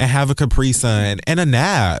sandwich and have a Capri Sun and a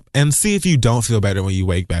nap and see if you don't feel better when you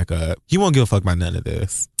wake back up. You won't give a fuck about none of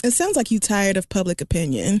this. It sounds like you tired of public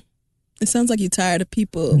opinion. It sounds like you're tired of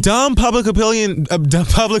people. Dumb public opinion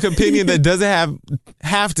that doesn't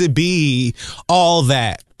have to be all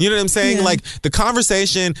that. You know what I'm saying? Yeah. The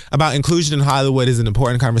conversation about inclusion in Hollywood is an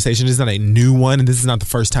important conversation. It's not a new one, and this is not the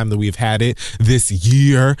first time that we've had it this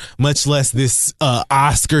year, much less this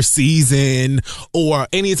Oscar season or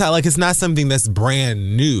any time. It's not something that's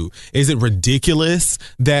brand new. Is it ridiculous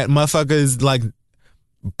that motherfuckers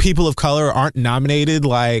people of color aren't nominated?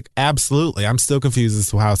 Absolutely. I'm still confused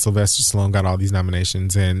as to how Sylvester Stallone got all these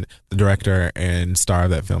nominations and the director and star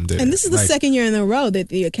of that film did. And this is the second year in a row that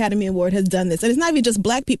the Academy Award has done this. And it's not even just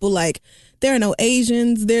black people. There are no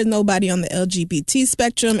Asians. There's nobody on the LGBT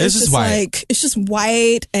spectrum. It's just white. It's just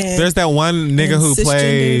white. And there's that one nigga who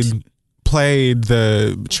played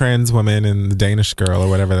the trans woman in The Danish Girl or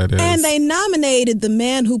whatever that is. And they nominated the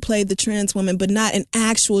man who played the trans woman, but not an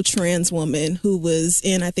actual trans woman who was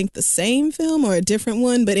in, I think, the same film or a different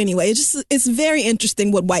one. But anyway, it's very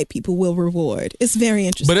interesting what white people will reward. It's very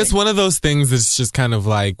interesting. But it's one of those things that's just kind of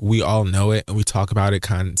we all know it and we talk about it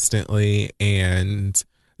constantly, and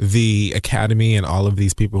the Academy and all of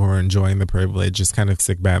these people who are enjoying the privilege just kind of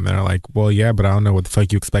sit back and are like, well, yeah, but I don't know what the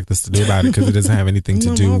fuck you expect us to do about it because it doesn't have anything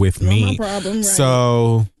to do with me. Problem, right.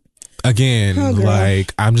 So, again,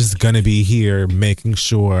 I'm just going to be here making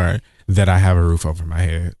sure that I have a roof over my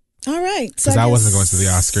head. All right. Because I wasn't going to the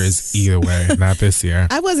Oscars either way, not this year.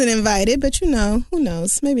 I wasn't invited, but who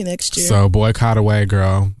knows? Maybe next year. So boycott away,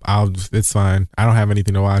 girl. It's fine. I don't have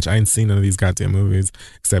anything to watch. I ain't seen none of these goddamn movies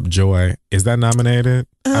except Joy. Is that nominated?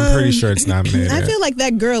 I'm pretty sure it's nominated. I feel like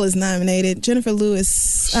that girl is nominated. Jennifer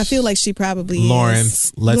Lewis. I feel like she probably Lawrence.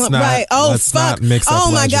 is. Let's not. Right. Oh, let's fuck. not mix up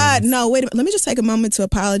Oh my legends. God. No, wait a minute. Let me just take a moment to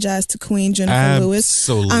apologize to Queen Jennifer Lewis.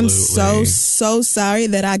 Absolutely. I'm so sorry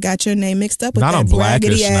that I got your name mixed up with Not that on Blackish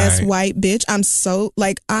raggedy ass night. white bitch. I'm so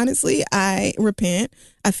honestly, I repent.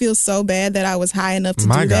 I feel so bad that I was high enough to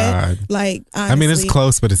My do God. that. Honestly, I mean, it's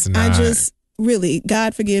close, but it's not. really,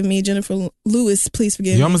 God forgive me. Jennifer Lewis, please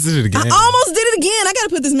forgive me. You almost did it again. I almost did it again. I got to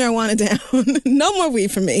put this marijuana down. No more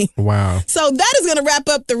weed for me. Wow. So that is going to wrap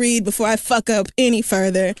up the read before I fuck up any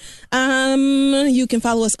further. You can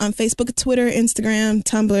follow us on Facebook, Twitter, Instagram,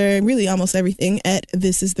 Tumblr, really almost everything at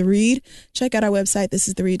This Is The Read. Check out our website,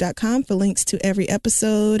 thisistheread.com, for links to every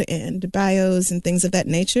episode and bios and things of that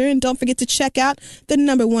nature. And don't forget to check out the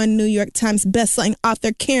 #1 New York Times bestselling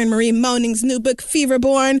author Karen Marie Moning's new book,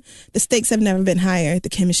 Feverborn. The stakes have never been higher. The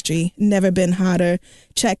chemistry never been hotter.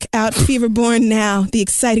 Check out Feverborn now, the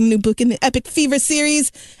exciting new book in the Epic Fever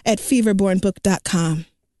series at feverbornbook.com.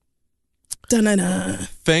 Dun-dun-dun.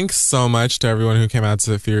 Thanks so much to everyone who came out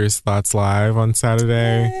to Furious Thoughts Live on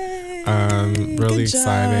Saturday. Hey, really good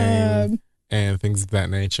exciting job. and things of that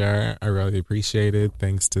nature. I really appreciate it.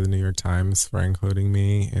 Thanks to the New York Times for including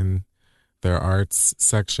me in their arts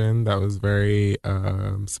section. That was very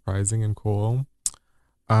surprising and cool.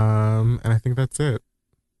 And I think that's it.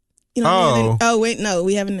 You know, wait, no,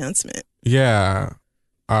 we have an announcement. Yeah.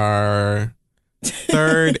 Our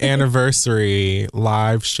 3rd anniversary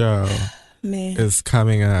live show is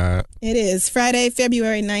coming up. It is Friday,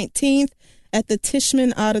 February 19th at the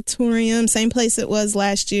Tishman Auditorium. Same place it was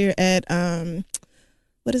last year at,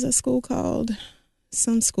 what is that school called?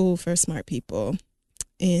 Some school for smart people.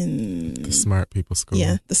 In the Smart People School.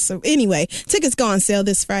 Yeah. So anyway, tickets go on sale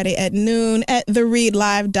this Friday at noon at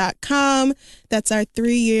thereadlive.com. That's our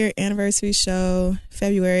 3-year anniversary show,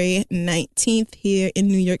 February 19th here in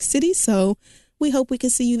New York City. So we hope we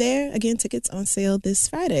can see you there. Again, tickets on sale this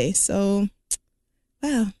Friday. So,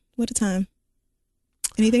 wow, what a time.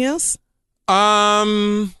 Anything else?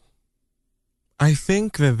 I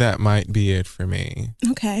think that might be it for me.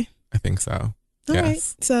 Okay. I think so. All yes.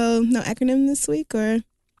 right. So no acronym this week, or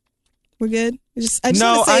we're good? I just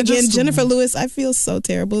want to say again, Jennifer Lewis, I feel so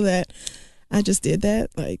terrible that I just did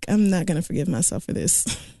that. Like, I'm not going to forgive myself for this.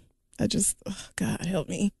 God, help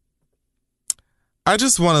me. I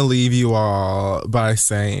just want to leave you all by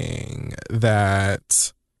saying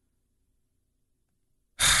that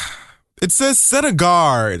it says, set a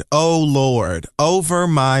guard, O Lord, over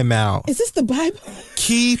my mouth. Is this the Bible?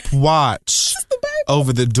 Keep watch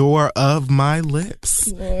over the door of my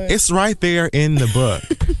lips. Lord. It's right there in the book.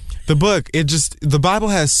 The Bible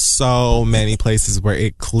has so many places where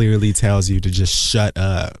it clearly tells you to just shut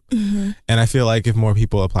up. Mm-hmm. And I feel like if more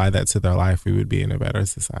people apply that to their life, we would be in a better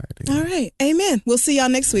society. All right. Amen. We'll see y'all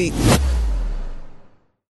next week.